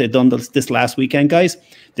 you know what they've done this last weekend, guys?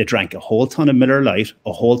 They drank a whole ton of Miller Lite,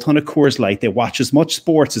 a whole ton of Coors Light. They watched as much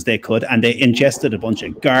sports as they could, and they ingested a bunch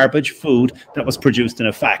of garbage food that was produced in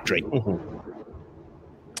a factory.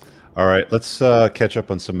 All right, let's catch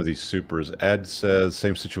up on some of these supers. Ed says,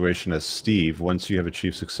 same situation as Steve. Once you have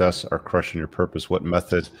achieved success or crushing your purpose, what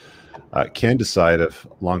method can decide if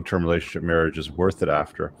long-term relationship marriage is worth it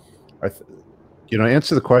after?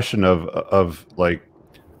 Answer the question of like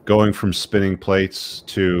going from spinning plates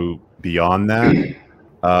to beyond that.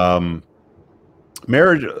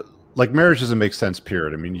 Marriage doesn't make sense,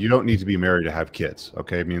 period. I mean, you don't need to be married to have kids.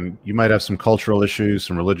 Okay. I mean, you might have some cultural issues,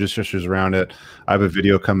 some religious issues around it. I have a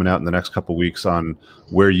video coming out in the next couple of weeks on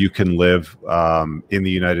where you can live in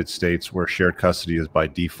the United States where shared custody is by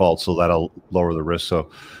default. So that'll lower the risk. So,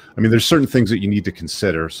 I mean, there's certain things that you need to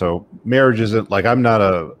consider. So marriage isn't like, I'm not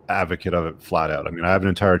a advocate of it flat out. I mean, I have an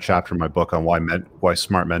entire chapter in my book on why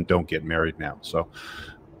smart men don't get married now. So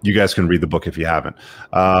you guys can read the book if you haven't.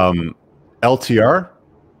 LTR,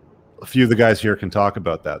 a few of the guys here can talk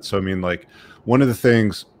about that. So, I mean, like one of the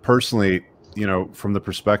things personally, from the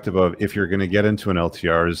perspective of if you're going to get into an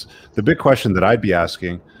LTR is the big question that I'd be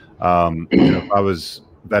asking, if I was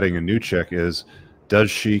vetting a new chick is,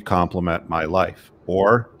 does she complement my life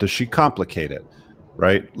or does she complicate it?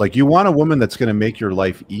 Right? Like you want a woman that's going to make your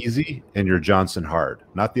life easy and your Johnson hard,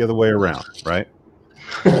 not the other way around. Right?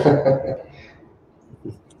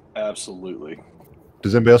 Absolutely.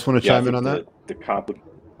 Does anybody else want to chime in on that?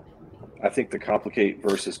 I think the complicate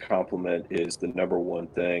versus complement is the number one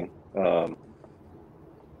thing.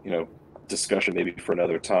 Discussion maybe for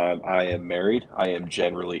another time. I am married. I am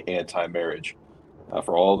generally anti-marriage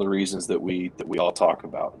for all the reasons that we all talk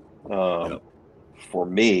about. For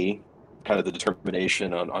me, kind of the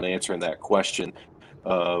determination on answering that question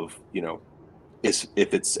of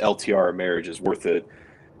if it's LTR or marriage is worth it.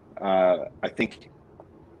 I think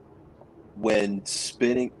when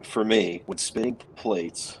spinning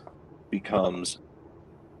plates becomes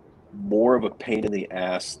more of a pain in the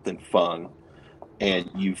ass than fun, and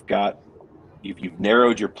you've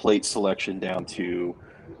narrowed your plate selection down to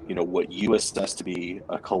what you assess to be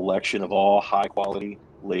a collection of all high quality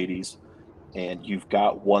ladies, and you've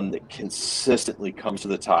got one that consistently comes to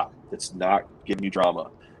the top, that's not giving you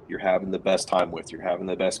drama, you're having the best time with, you're having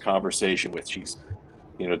the best conversation with, she's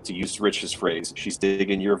to use Rich's phrase, she's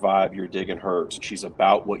digging your vibe, you're digging hers. She's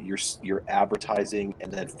about what you're advertising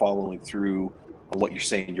and then following through on what you're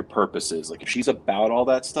saying your purpose is. Like if she's about all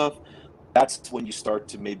that stuff, that's when you start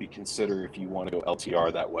to maybe consider if you want to go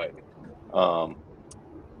LTR that way.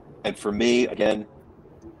 And for me, again,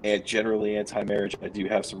 and generally anti-marriage, I do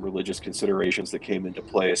have some religious considerations that came into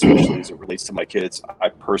play, especially as it relates to my kids. I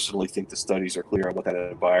personally think the studies are clear on what that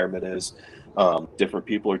environment is. Different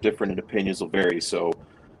people are different and opinions will vary. So,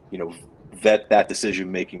 vet that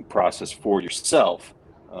decision-making process for yourself.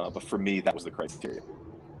 But for me, that was the criteria.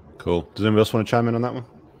 Cool. Does anybody else want to chime in on that one?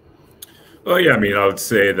 Oh yeah, I mean, I would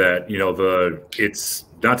say that it's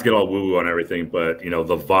not to get all woo-woo on everything, but the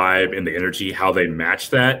vibe and the energy, how they match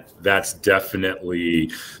that's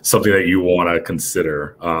definitely something that you want to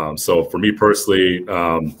consider. So for me personally,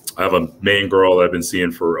 I have a main girl that I've been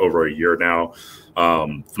seeing for over a year now.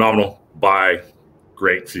 Phenomenal,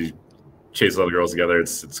 great. She chases other girls together.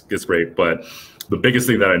 It's great, but the biggest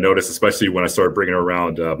thing that I noticed, especially when I started bringing her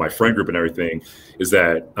around my friend group and everything, is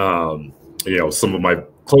that some of my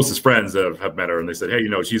closest friends that have met her, and they said, hey,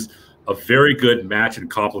 she's a very good match and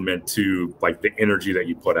complement to like the energy that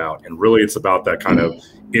you put out. And really it's about that kind of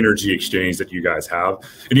energy exchange that you guys have.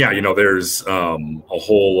 And yeah, there's a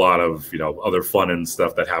whole lot of, other fun and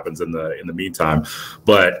stuff that happens in the meantime.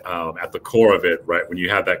 But at the core of it, right, when you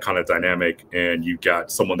have that kind of dynamic and you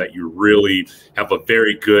got someone that you really have a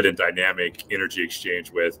very good and dynamic energy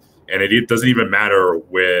exchange with, and it doesn't even matter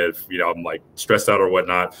with, I'm like stressed out or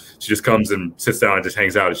whatnot. She just comes and sits down and just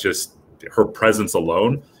hangs out. It's just her presence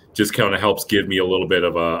alone just kind of helps give me a little bit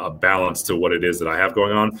of a balance to what it is that I have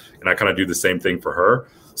going on. And I kind of do the same thing for her.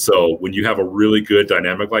 So when you have a really good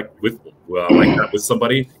dynamic like that with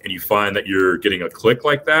somebody, and you find that you're getting a click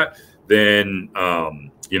like that, then,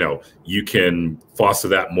 you can foster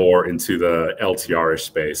that more into the LTR-ish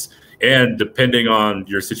space. And depending on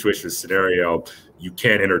your situation or scenario, you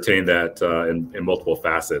can entertain that in multiple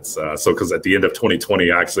facets. So because at the end of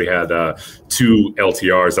 2020, I actually had 2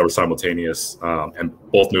 LTRs that were simultaneous and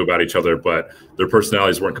both knew about each other, but their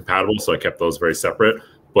personalities weren't compatible. So I kept those very separate.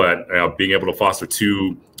 But being able to foster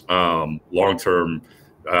 2 long-term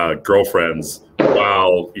girlfriends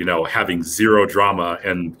while, having zero drama,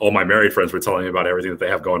 and all my married friends were telling me about everything that they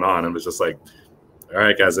have going on. And it was just like, all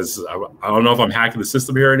right, guys, I don't know if I'm hacking the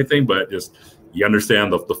system here or anything, but just you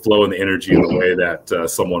understand the flow and the energy and the way that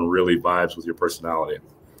someone really vibes with your personality.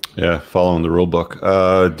 Yeah, following the rule book.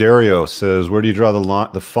 Dario says, where do you draw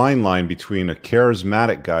the fine line between a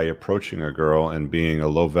charismatic guy approaching a girl and being a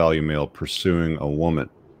low-value male pursuing a woman?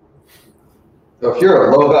 So if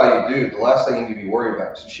you're a low-value dude, the last thing you need to be worried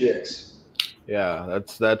about is chicks. Yeah,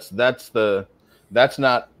 that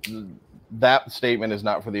statement is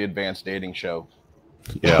not for the advanced dating show.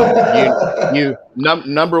 Yeah,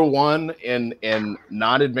 number one in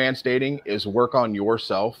non-advanced dating is work on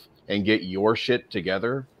yourself and get your shit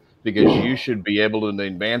together, because you should be able to, in the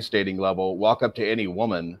advanced dating level, walk up to any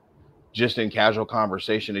woman just in casual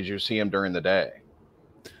conversation as you see them during the day.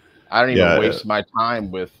 I don't even waste my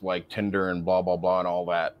time with like Tinder and blah blah blah and all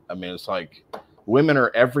that. I mean, it's like women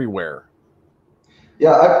are everywhere.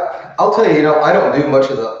 Yeah, I'll tell you, I don't do much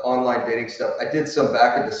of the online dating stuff. I did some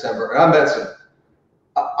back in December, and I met some.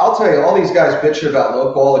 I'll tell you, all these guys bitching about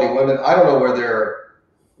low quality women. I don't know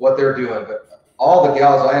what they're doing, but all the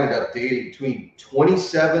gals I ended up dating between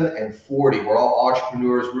 27 and 40 were all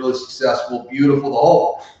entrepreneurs, really successful, beautiful,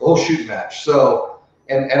 the whole shooting match. So,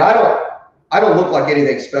 and I don't look like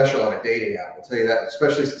anything special on a dating app. I'll tell you that,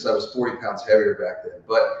 especially since I was 40 pounds heavier back then.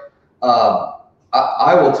 But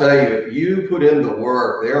I will tell you, if you put in the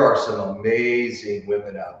work, there are some amazing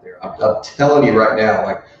women out there. I'm telling you right now,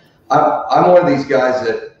 like I'm one of these guys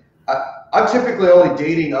that I'm typically only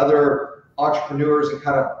dating other entrepreneurs and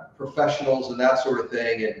kind of professionals and that sort of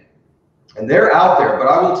thing, and they're out there. But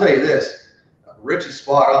I will tell you this, Rich is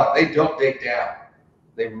spot on. They don't date down.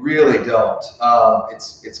 They really don't.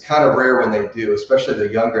 It's kind of rare when they do, especially the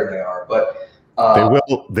younger they are. But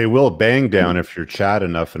they will bang down if you're Chad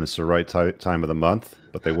enough and it's the right time of the month,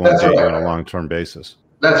 but they won't date you on a long-term basis.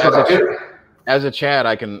 That's right. As a Chad,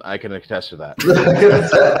 I can attest to that.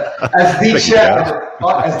 as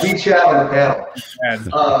the Chad on the panel.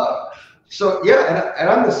 So yeah, and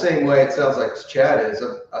I'm the same way. It sounds like Chad is.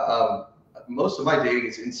 Most of my dating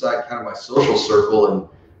is inside kind of my social circle,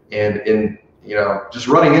 and in just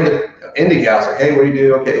running into gals like, hey, what do you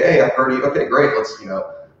do? Okay, hey, I've heard of you. Okay, great. Let's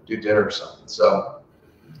do dinner or something. So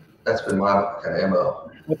that's been my kind of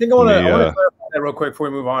MO. I think I want to clarify that real quick before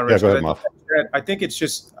we move on, Rich. Yeah, go ahead, I think it's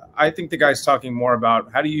just, I think the guy's talking more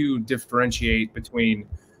about how do you differentiate between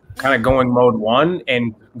kind of going mode one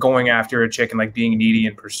and going after a chick and like being needy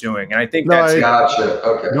and pursuing. And I think gotcha.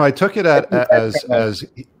 Okay. No, I took it as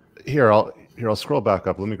here. I'll scroll back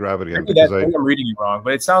up. Let me grab it again. I'm reading it wrong,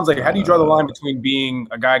 but it sounds like, how do you draw the line between being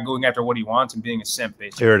a guy going after what he wants and being a simp,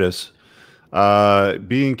 basically? Here it is.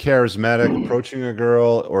 Being charismatic, approaching a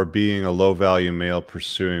girl, or being a low-value male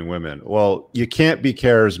pursuing women. Well, you can't be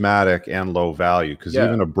charismatic and low value, because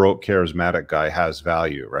even a broke charismatic guy has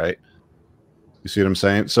value, right? You see what I'm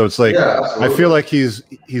saying? So it's like, I feel like he's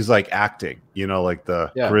like acting, like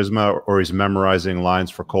the charisma, or he's memorizing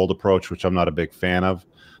lines for cold approach, which I'm not a big fan of.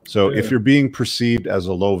 So if you're being perceived as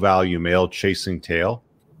a low-value male chasing tail,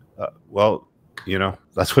 well,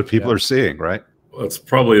 that's what people are seeing, right? Well, it's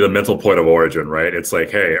probably the mental point of origin, right? It's like,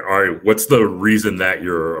 hey, all right, what's the reason that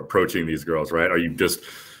you're approaching these girls, right? Are you just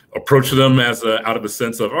approaching them as out of the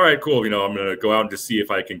sense of, all right, cool, I'm going to go out and just see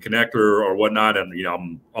if I can connect or whatnot, and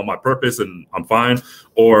I'm on my purpose and I'm fine?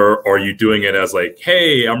 Or are you doing it as like,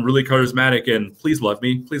 hey, I'm really charismatic and please love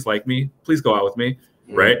me, please like me, please go out with me,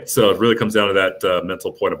 right? So it really comes down to that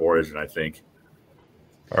mental point of origin, I think.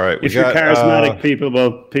 All right, if you're charismatic,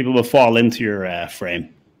 people will fall into your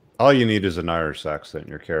frame. All you need is an Irish accent.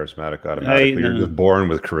 You're charismatic automatically. You're just born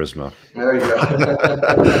with charisma. There you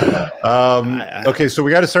go. Okay, so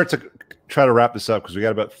we got to start to try to wrap this up because we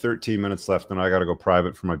got about 13 minutes left, and I got to go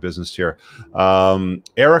private for my business here.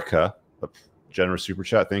 Erica, a generous super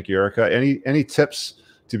chat. Thank you, Erica. Any tips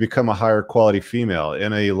to become a higher quality female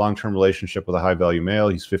in a long-term relationship with a high-value male?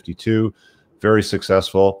 He's 52, very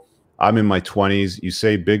successful. I'm in my 20s. You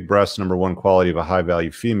say big breasts, number one quality of a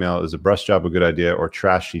high-value female. Is a breast job a good idea, or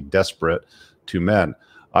trashy desperate to men?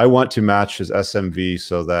 I want to match his SMV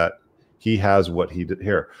so that he has what he did.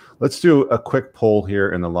 Here, let's do a quick poll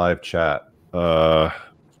here in the live chat.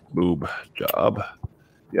 Boob job,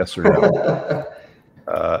 yes or no?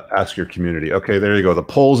 Ask your community. Okay, there you go. The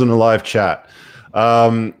poll's in the live chat.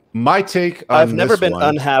 My take on I've never been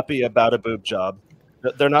unhappy about a boob job.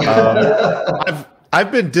 They're not. I've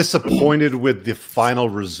been disappointed with the final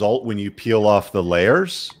result when you peel off the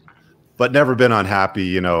layers, but never been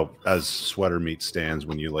unhappy, as sweater meat stands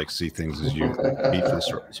when you like see things as you eat for the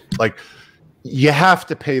stores. Like, you have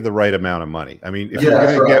to pay the right amount of money. I mean, if you're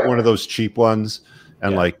going to get one of those cheap ones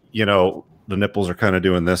and the nipples are kind of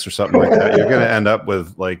doing this or something like that, you're going to end up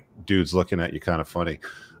with like dudes looking at you kind of funny.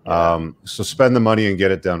 So spend the money and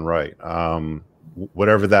get it done right.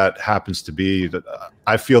 whatever that happens to be.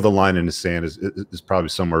 I feel the line in the sand is probably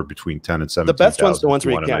somewhere between 10 and 17. The best one's the ones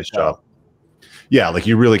where you can't tell. Yeah, like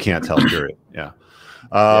you really can't tell. Period. Yeah.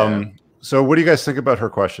 So, what do you guys think about her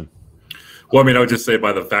question? Well, I mean, I would just say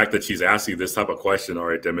by the fact that she's asking this type of question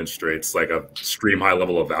already demonstrates like a extreme high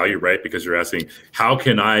level of value, right? Because you're asking, how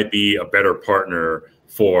can I be a better partner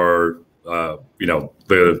for, you know,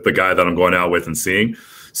 the guy that I'm going out with and seeing?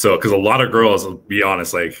 So, because a lot of girls, I'll be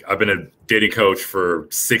honest, like I've been a dating coach for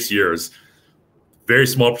 6 years. Very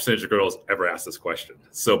small percentage of girls ever ask this question.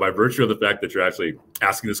 So by virtue of the fact that you're actually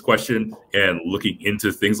asking this question and looking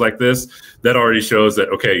into things like this, that already shows that,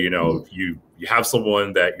 okay, you know, you have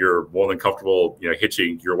someone that you're more than comfortable, you know,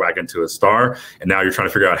 hitching your wagon to a star. And now you're trying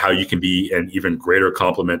to figure out how you can be an even greater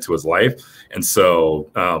complement to his life. And so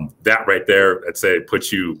that right there, I'd say,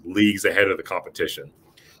 puts you leagues ahead of the competition.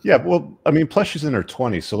 Yeah, well, I mean, plus she's in her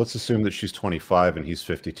 20s, so let's assume that she's 25 and he's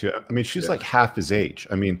 52. I mean, she's like half his age.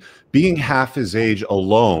 I mean, being half his age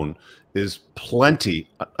alone is plenty.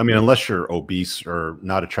 I mean, unless you're obese or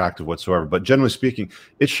not attractive whatsoever, but generally speaking,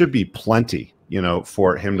 it should be plenty, you know,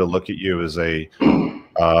 for him to look at you as a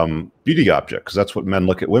beauty object, because that's what men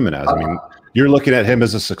look at women as. I mean, you're looking at him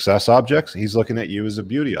as a success object. He's looking at you as a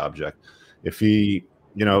beauty object. If he,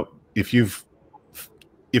 you know,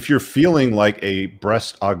 if you're feeling like a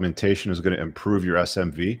breast augmentation is going to improve your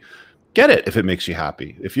SMV, get it if it makes you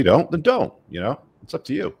happy. If you don't, then don't. You know, it's up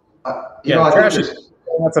to you.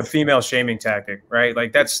 That's a female shaming tactic, right?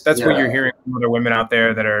 Like that's what you're hearing from other women out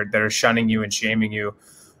there that are shunning you and shaming you.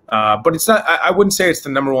 But it's not. I wouldn't say it's the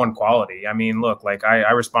 #1 quality. I mean, look, like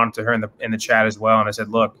I responded to her in the chat as well, and I said,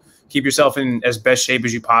 look, keep yourself in as best shape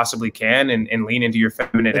as you possibly can, and lean into your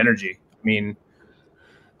feminine energy. I mean.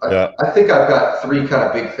 I think I've got 3 kind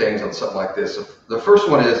of big things on something like this. The first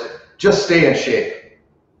one is just stay in shape.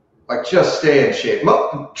 Like, just stay in shape.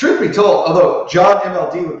 Truth be told, although John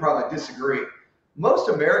MLD would probably disagree, most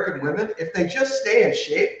American women, if they just stay in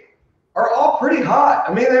shape, are all pretty hot.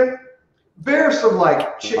 I mean, there's some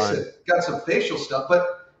like chicks that got some facial stuff,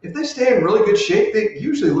 but if they stay in really good shape, they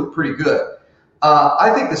usually look pretty good.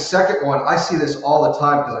 I think the second one, I see this all the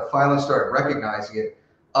time because I finally started recognizing it.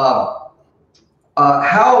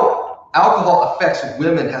 How alcohol affects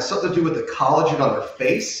women has something to do with the collagen on their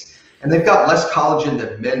face, and they've got less collagen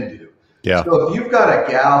than men do. Yeah. So if you've got a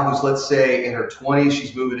gal who's, let's say, in her 20s,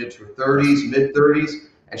 she's moving into her 30s, mid-30s,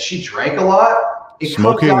 and she drank a lot,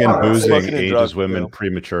 smoking and boozing ages women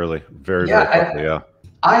prematurely, very quickly. Yeah.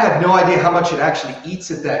 I had no idea how much it actually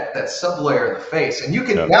eats at that sublayer in the face, and you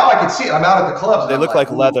can now I can see it. I'm out at the clubs. They look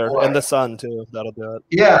like leather in the sun too. That'll do it.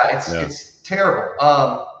 Yeah, it's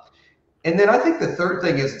terrible. And then I think the third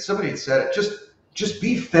thing is, and somebody had said it, just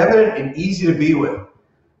be feminine and easy to be with.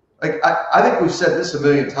 Like, I think we've said this a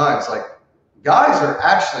million times, like, guys are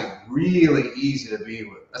actually really easy to be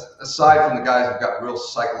with, aside from the guys who've got real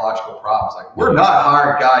psychological problems. Like, we're not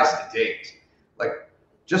hard guys to date. Like,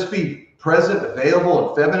 just be present, available,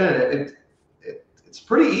 and feminine. It's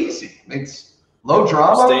pretty easy. It's low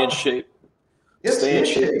drama. Stay in shape. Yeah, stay in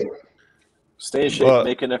shape. Stay in shape.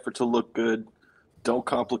 Make an effort to look good. Don't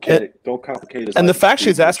complicate it. Don't complicate it. And the fact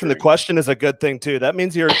she's asking the question is a good thing too. That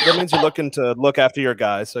means you're looking to look after your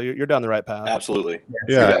guys. So you're down the right path. Absolutely.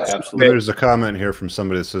 Yeah, absolutely. There's a comment here from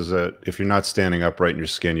somebody that says that if you're not standing upright in your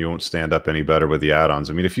skin, you won't stand up any better with the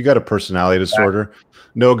add-ons. I mean, if you got a personality disorder,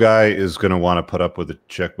 no guy is going to want to put up with a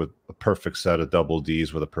chick with a perfect set of double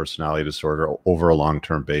Ds with a personality disorder over a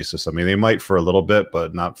long-term basis. I mean, they might for a little bit,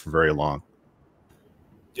 but not for very long.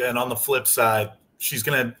 Yeah, and on the flip side, she's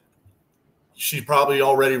probably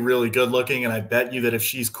already really good looking, and I bet you that if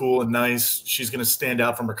she's cool and nice, she's going to stand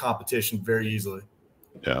out from her competition very easily.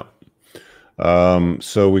 Yeah.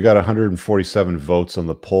 So we got 147 votes on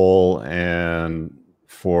the poll, and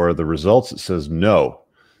for the results, it says no,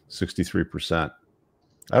 63%.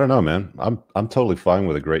 I don't know, man. I'm totally fine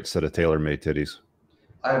with a great set of tailor-made titties.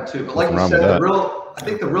 I am too, but like you said, I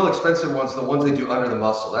think the real expensive ones, the ones they do under the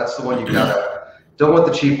muscle, that's the one you gotta. Don't want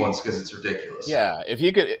the cheap ones because it's ridiculous. Yeah, if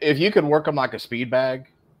you could work them like a speed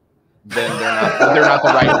bag, then they're not the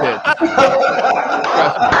right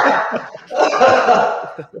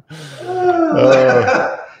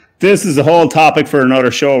fit. This is a whole topic for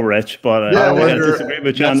another show, Rich. But I disagree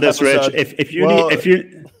with you on this, Rich.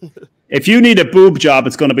 If you need a boob job,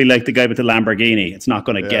 it's going to be like the guy with the Lamborghini. It's not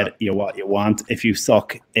going to get you what you want if you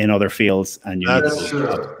suck in other fields and you need a boob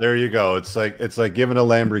job. There you go. It's like giving a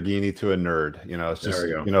Lamborghini to a nerd. You know, it's just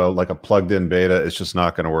like a plugged-in beta. It's just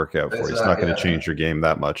not going to work out for you. It's not going to change your game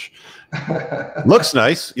that much. Looks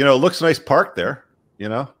nice. You know, looks nice parked there. You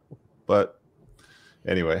know, but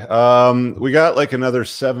anyway, we got like another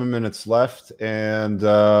 7 minutes left, and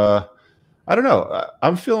I don't know.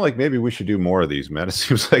 I'm feeling like maybe we should do more of these, man. It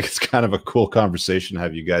seems like it's kind of a cool conversation to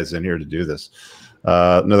have you guys in here to do this.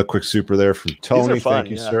 Another quick super there from Tony. Fun, thank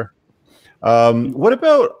you, sir. What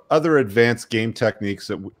about other advanced game techniques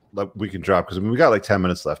that we can drop? Because I mean, we got like 10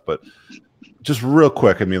 minutes left, but just real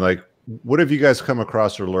quick. I mean, like, what have you guys come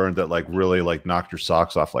across or learned that like really like knocked your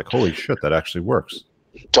socks off? Like, holy shit, that actually works.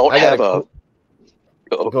 Don't have a.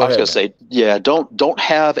 I was going to say, yeah, don't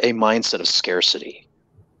have a mindset of scarcity.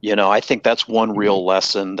 You know, I think that's one real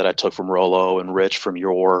lesson that I took from Rolo and Rich from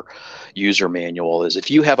your user manual is if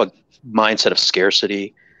you have a mindset of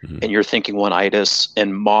scarcity and you're thinking one-itis,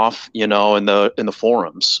 and Moff, you know, in the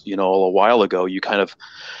forums, you know, a while ago, you kind of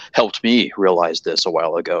helped me realize this a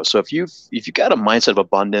while ago. So if you've got a mindset of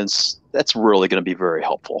abundance, that's really going to be very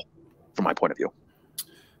helpful from my point of view.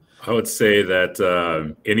 I would say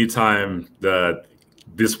that anytime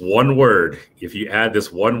this one word, if you add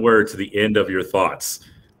this one word to the end of your thoughts,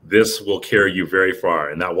 this will carry you very far.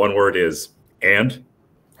 And that one word is and.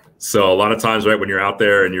 So a lot of times, right, when you're out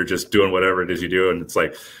there and you're just doing whatever it is you do, and it's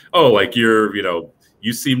like, oh, like you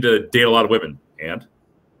seem to date a lot of women, and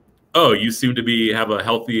oh, you seem to have a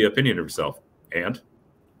healthy opinion of yourself, and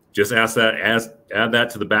just add that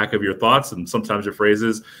to the back of your thoughts and sometimes your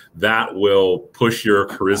phrases. That will push your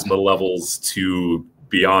charisma levels to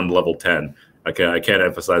beyond level 10. I can't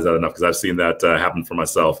emphasize that enough because I've seen that happen for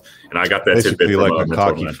myself, and I got that basically tidbit like a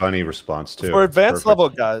cocky, funny response too. For advanced level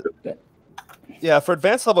guys. Yeah, for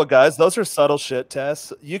advanced level guys, those are subtle shit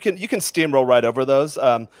tests. You can steamroll right over those.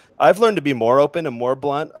 I've learned to be more open and more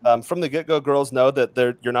blunt. From the get-go, girls know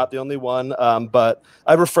that you're not the only one. But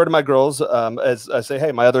I refer to my girls as I say,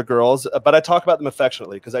 hey, my other girls. But I talk about them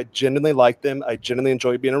affectionately because I genuinely like them. I genuinely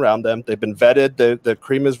enjoy being around them. They've been vetted. The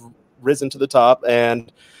cream has risen to the top,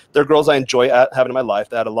 and they're girls I enjoy having in my life.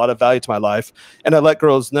 That add a lot of value to my life. And I let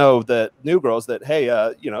girls know that, new girls, that, hey,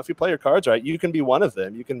 if you play your cards right, you can be one of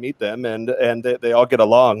them. You can meet them, and they all get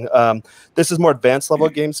along. This is more advanced level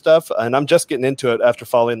game stuff, and I'm just getting into it after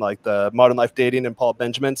following like the Modern Life Dating and Paul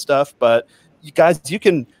Benjamin stuff. But you guys, you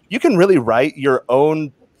can really write your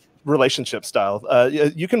own relationship style.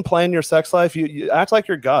 You can plan your sex life. You act like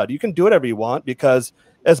you're God. You can do whatever you want because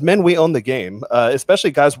as men, we own the game,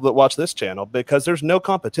 especially guys that watch this channel, because there's no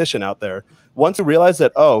competition out there. Once you realize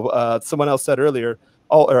that, someone else said earlier,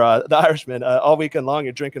 the Irishman, all weekend long,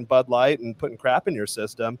 you're drinking Bud Light and putting crap in your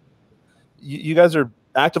system. You guys are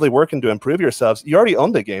actively working to improve yourselves. You already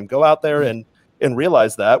own the game. Go out there and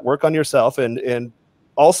realize that. Work on yourself and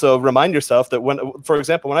also remind yourself that for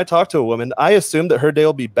example, when I talk to a woman, I assume that her day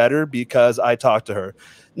will be better because I talk to her.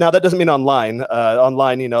 Now, that doesn't mean online.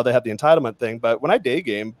 Online, they have the entitlement thing. But when I day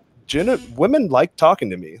game, women like talking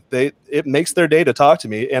to me. It makes their day to talk to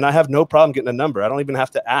me, and I have no problem getting a number. I don't even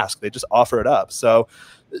have to ask. They just offer it up. So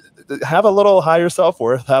have a little higher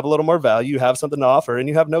self-worth, have a little more value, have something to offer, and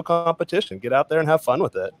you have no competition. Get out there and have fun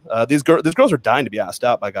with it. These girls are dying to be asked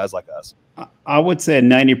out by guys like us. I would say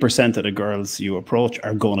 90% of the girls you approach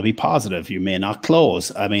are going to be positive. You may not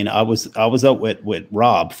close. I mean, I was out with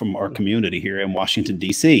Rob from our community here in Washington,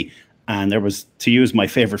 D.C., and there was, to use my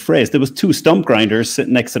favorite phrase, there was 2 stump grinders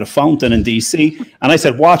sitting next to the fountain in D.C., and I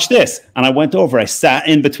said, watch this. And I went over, I sat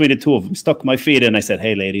in between the two of them, stuck my feet in, I said,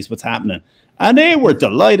 hey, ladies, what's happening? And they were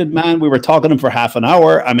delighted, man. We were talking to them for half an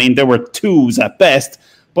hour. I mean, there were 2s at best.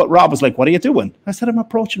 But Rob was like, what are you doing? I said, I'm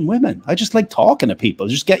approaching women. I just like talking to people.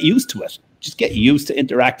 Just get used to it. Just get used to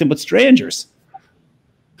interacting with strangers.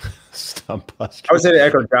 Stump buster. I would say to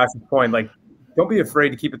echo Josh's point, like, don't be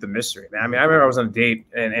afraid to keep it the mystery, man. I mean, I remember I was on a date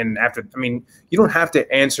and after, I mean, you don't have to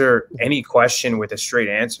answer any question with a straight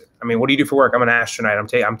answer. I mean, what do you do for work? I'm an astronaut.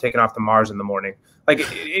 I'm taking off to Mars in the morning. Like,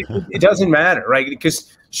 it doesn't matter, right?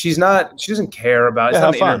 Because she doesn't care about it. It's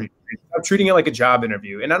not an interview. I'm treating it like a job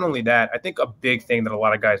interview. And not only that, I think a big thing that a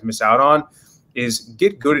lot of guys miss out on is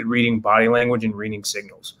get good at reading body language and reading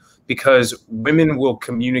signals, because women will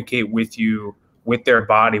communicate with you with their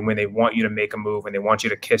body when they want you to make a move, when they want you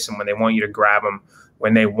to kiss them, when they want you to grab them,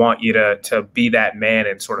 when they want you to be that man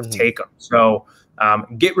and sort of take them. So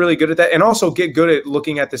get really good at that, and also get good at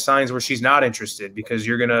looking at the signs where she's not interested, because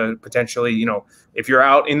you're going to potentially, if you're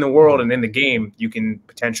out in the world and in the game, you can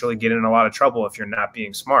potentially get in a lot of trouble if you're not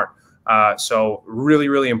being smart. So really,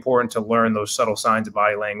 really important to learn those subtle signs of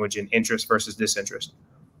body language and interest versus disinterest.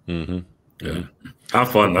 Mm-hmm. Yeah.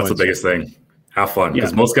 Have fun. That's the biggest thing. Have fun.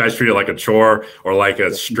 Because most guys treat it like a chore or like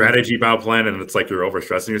a strategy battle plan, and it's like you're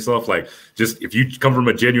overstressing yourself. Like, just if you come from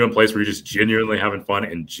a genuine place where you're just genuinely having fun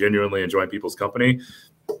and genuinely enjoying people's company,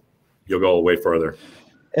 you'll go way further.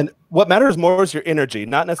 And what matters more is your energy,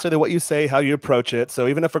 not necessarily what you say, how you approach it. So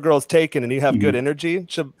even if a girl's taken and you have good energy,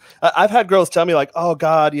 I've had girls tell me like, "Oh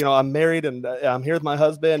God, I'm married and I'm here with my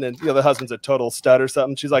husband, and the husband's a total stud or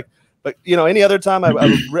something." She's like, "But any other time, I would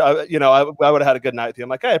have had a good night with you." I'm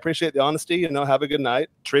like, "I appreciate the honesty. Have a good night.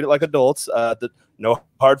 Treat it like adults. No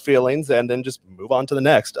hard feelings, and then just move on to the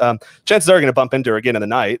next." Chances are you're going to bump into her again in the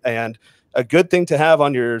night, and a good thing to have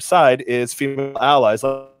on your side is female allies.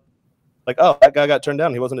 Like, oh, that guy got turned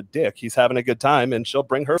down. He wasn't a dick. He's having a good time, and she'll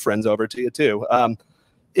bring her friends over to you too.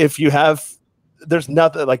 If you have, there's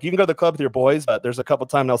nothing like you can go to the club with your boys, but there's a couple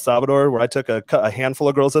times in El Salvador where I took a handful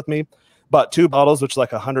of girls with me, bought 2 bottles, which is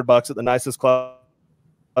like $100 at the nicest club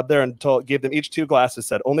up there, and gave them each 2 glasses.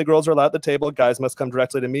 Said only girls are allowed at the table. Guys must come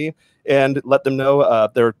directly to me, and let them know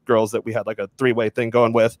there are girls that we had like a 3-way thing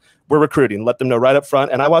going with. We're recruiting. Let them know right up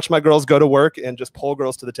front. And I watch my girls go to work and just pull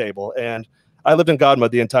girls to the table. And I lived in God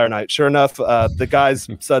mode the entire night. Sure enough, the guys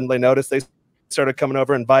suddenly noticed. They started coming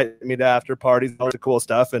over, inviting me to after parties, all the cool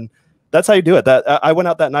stuff, and that's how you do it. I went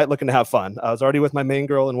out that night looking to have fun. I was already with my main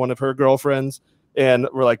girl and one of her girlfriends, and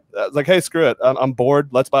we're like, "Hey, screw it. I'm bored.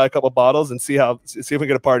 Let's buy a couple bottles and see if we can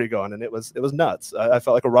get a party going." And it was nuts. I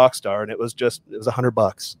felt like a rock star, and it was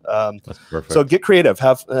 $100. That's perfect. So get creative,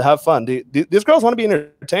 have fun. These girls want to be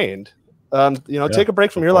entertained. Take a break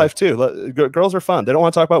from your life too. Girls are fun. They don't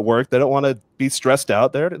want to talk about work. They don't want to be stressed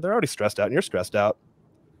out. They're already stressed out, and you're stressed out.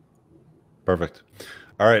 Perfect.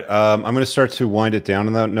 All right. I'm going to start to wind it down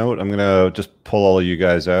on that note. I'm going to just pull all of you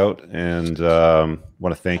guys out, and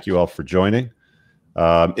want to thank you all for joining.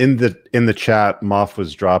 In the chat, Moff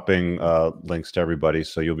was dropping links to everybody,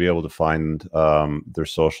 so you'll be able to find their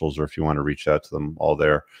socials, or if you want to reach out to them, all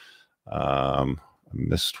there. I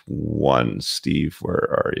missed one. Steve, where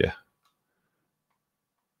are you?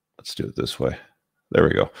 Let's do it this way. There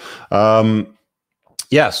we go.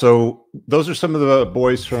 Yeah, so those are some of the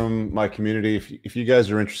boys from my community. If you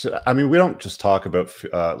guys are interested, I mean, we don't just talk about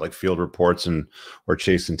like field reports or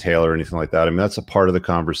Chase and Taylor or anything like that. I mean, that's a part of the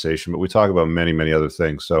conversation, but we talk about many, many other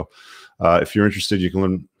things. So if you're interested, you can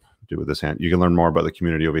learn, do with this hand. You can learn more about the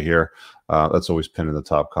community over here. That's always pinned in the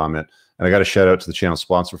top comment. And I got a shout out to the channel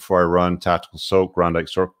sponsor before I run, Tactical Soap, Grondike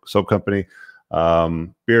Soap Company.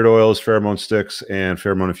 Beard oils, pheromone sticks, and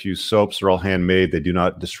pheromone infused soaps are all handmade. They do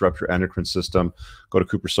not disrupt your endocrine system. Go to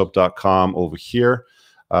coopersoap.com over here.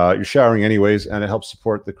 You're showering anyways, and it helps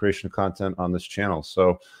support the creation of content on this channel.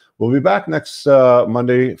 So we'll be back next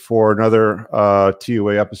Monday for another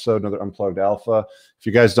TUA episode, another Unplugged Alpha. If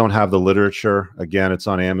you guys don't have the literature, again, it's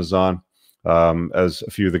on Amazon. As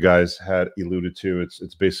a few of the guys had alluded to,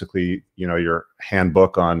 it's basically your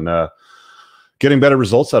handbook on getting better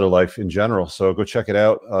results out of life in general. So go check it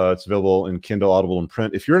out. It's available in Kindle, Audible, and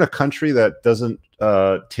print. If you're in a country that doesn't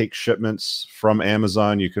take shipments from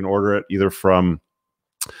Amazon, you can order it either from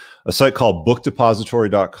a site called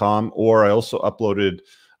bookdepository.com, or I also uploaded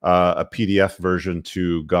a PDF version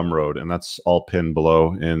to Gumroad, and that's all pinned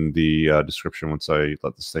below in the description once I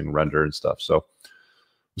let this thing render and stuff. So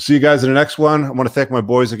we'll see you guys in the next one. I want to thank my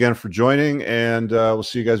boys again for joining, and we'll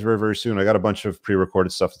see you guys very, very soon. I got a bunch of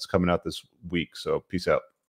pre-recorded stuff that's coming out this week, so peace out.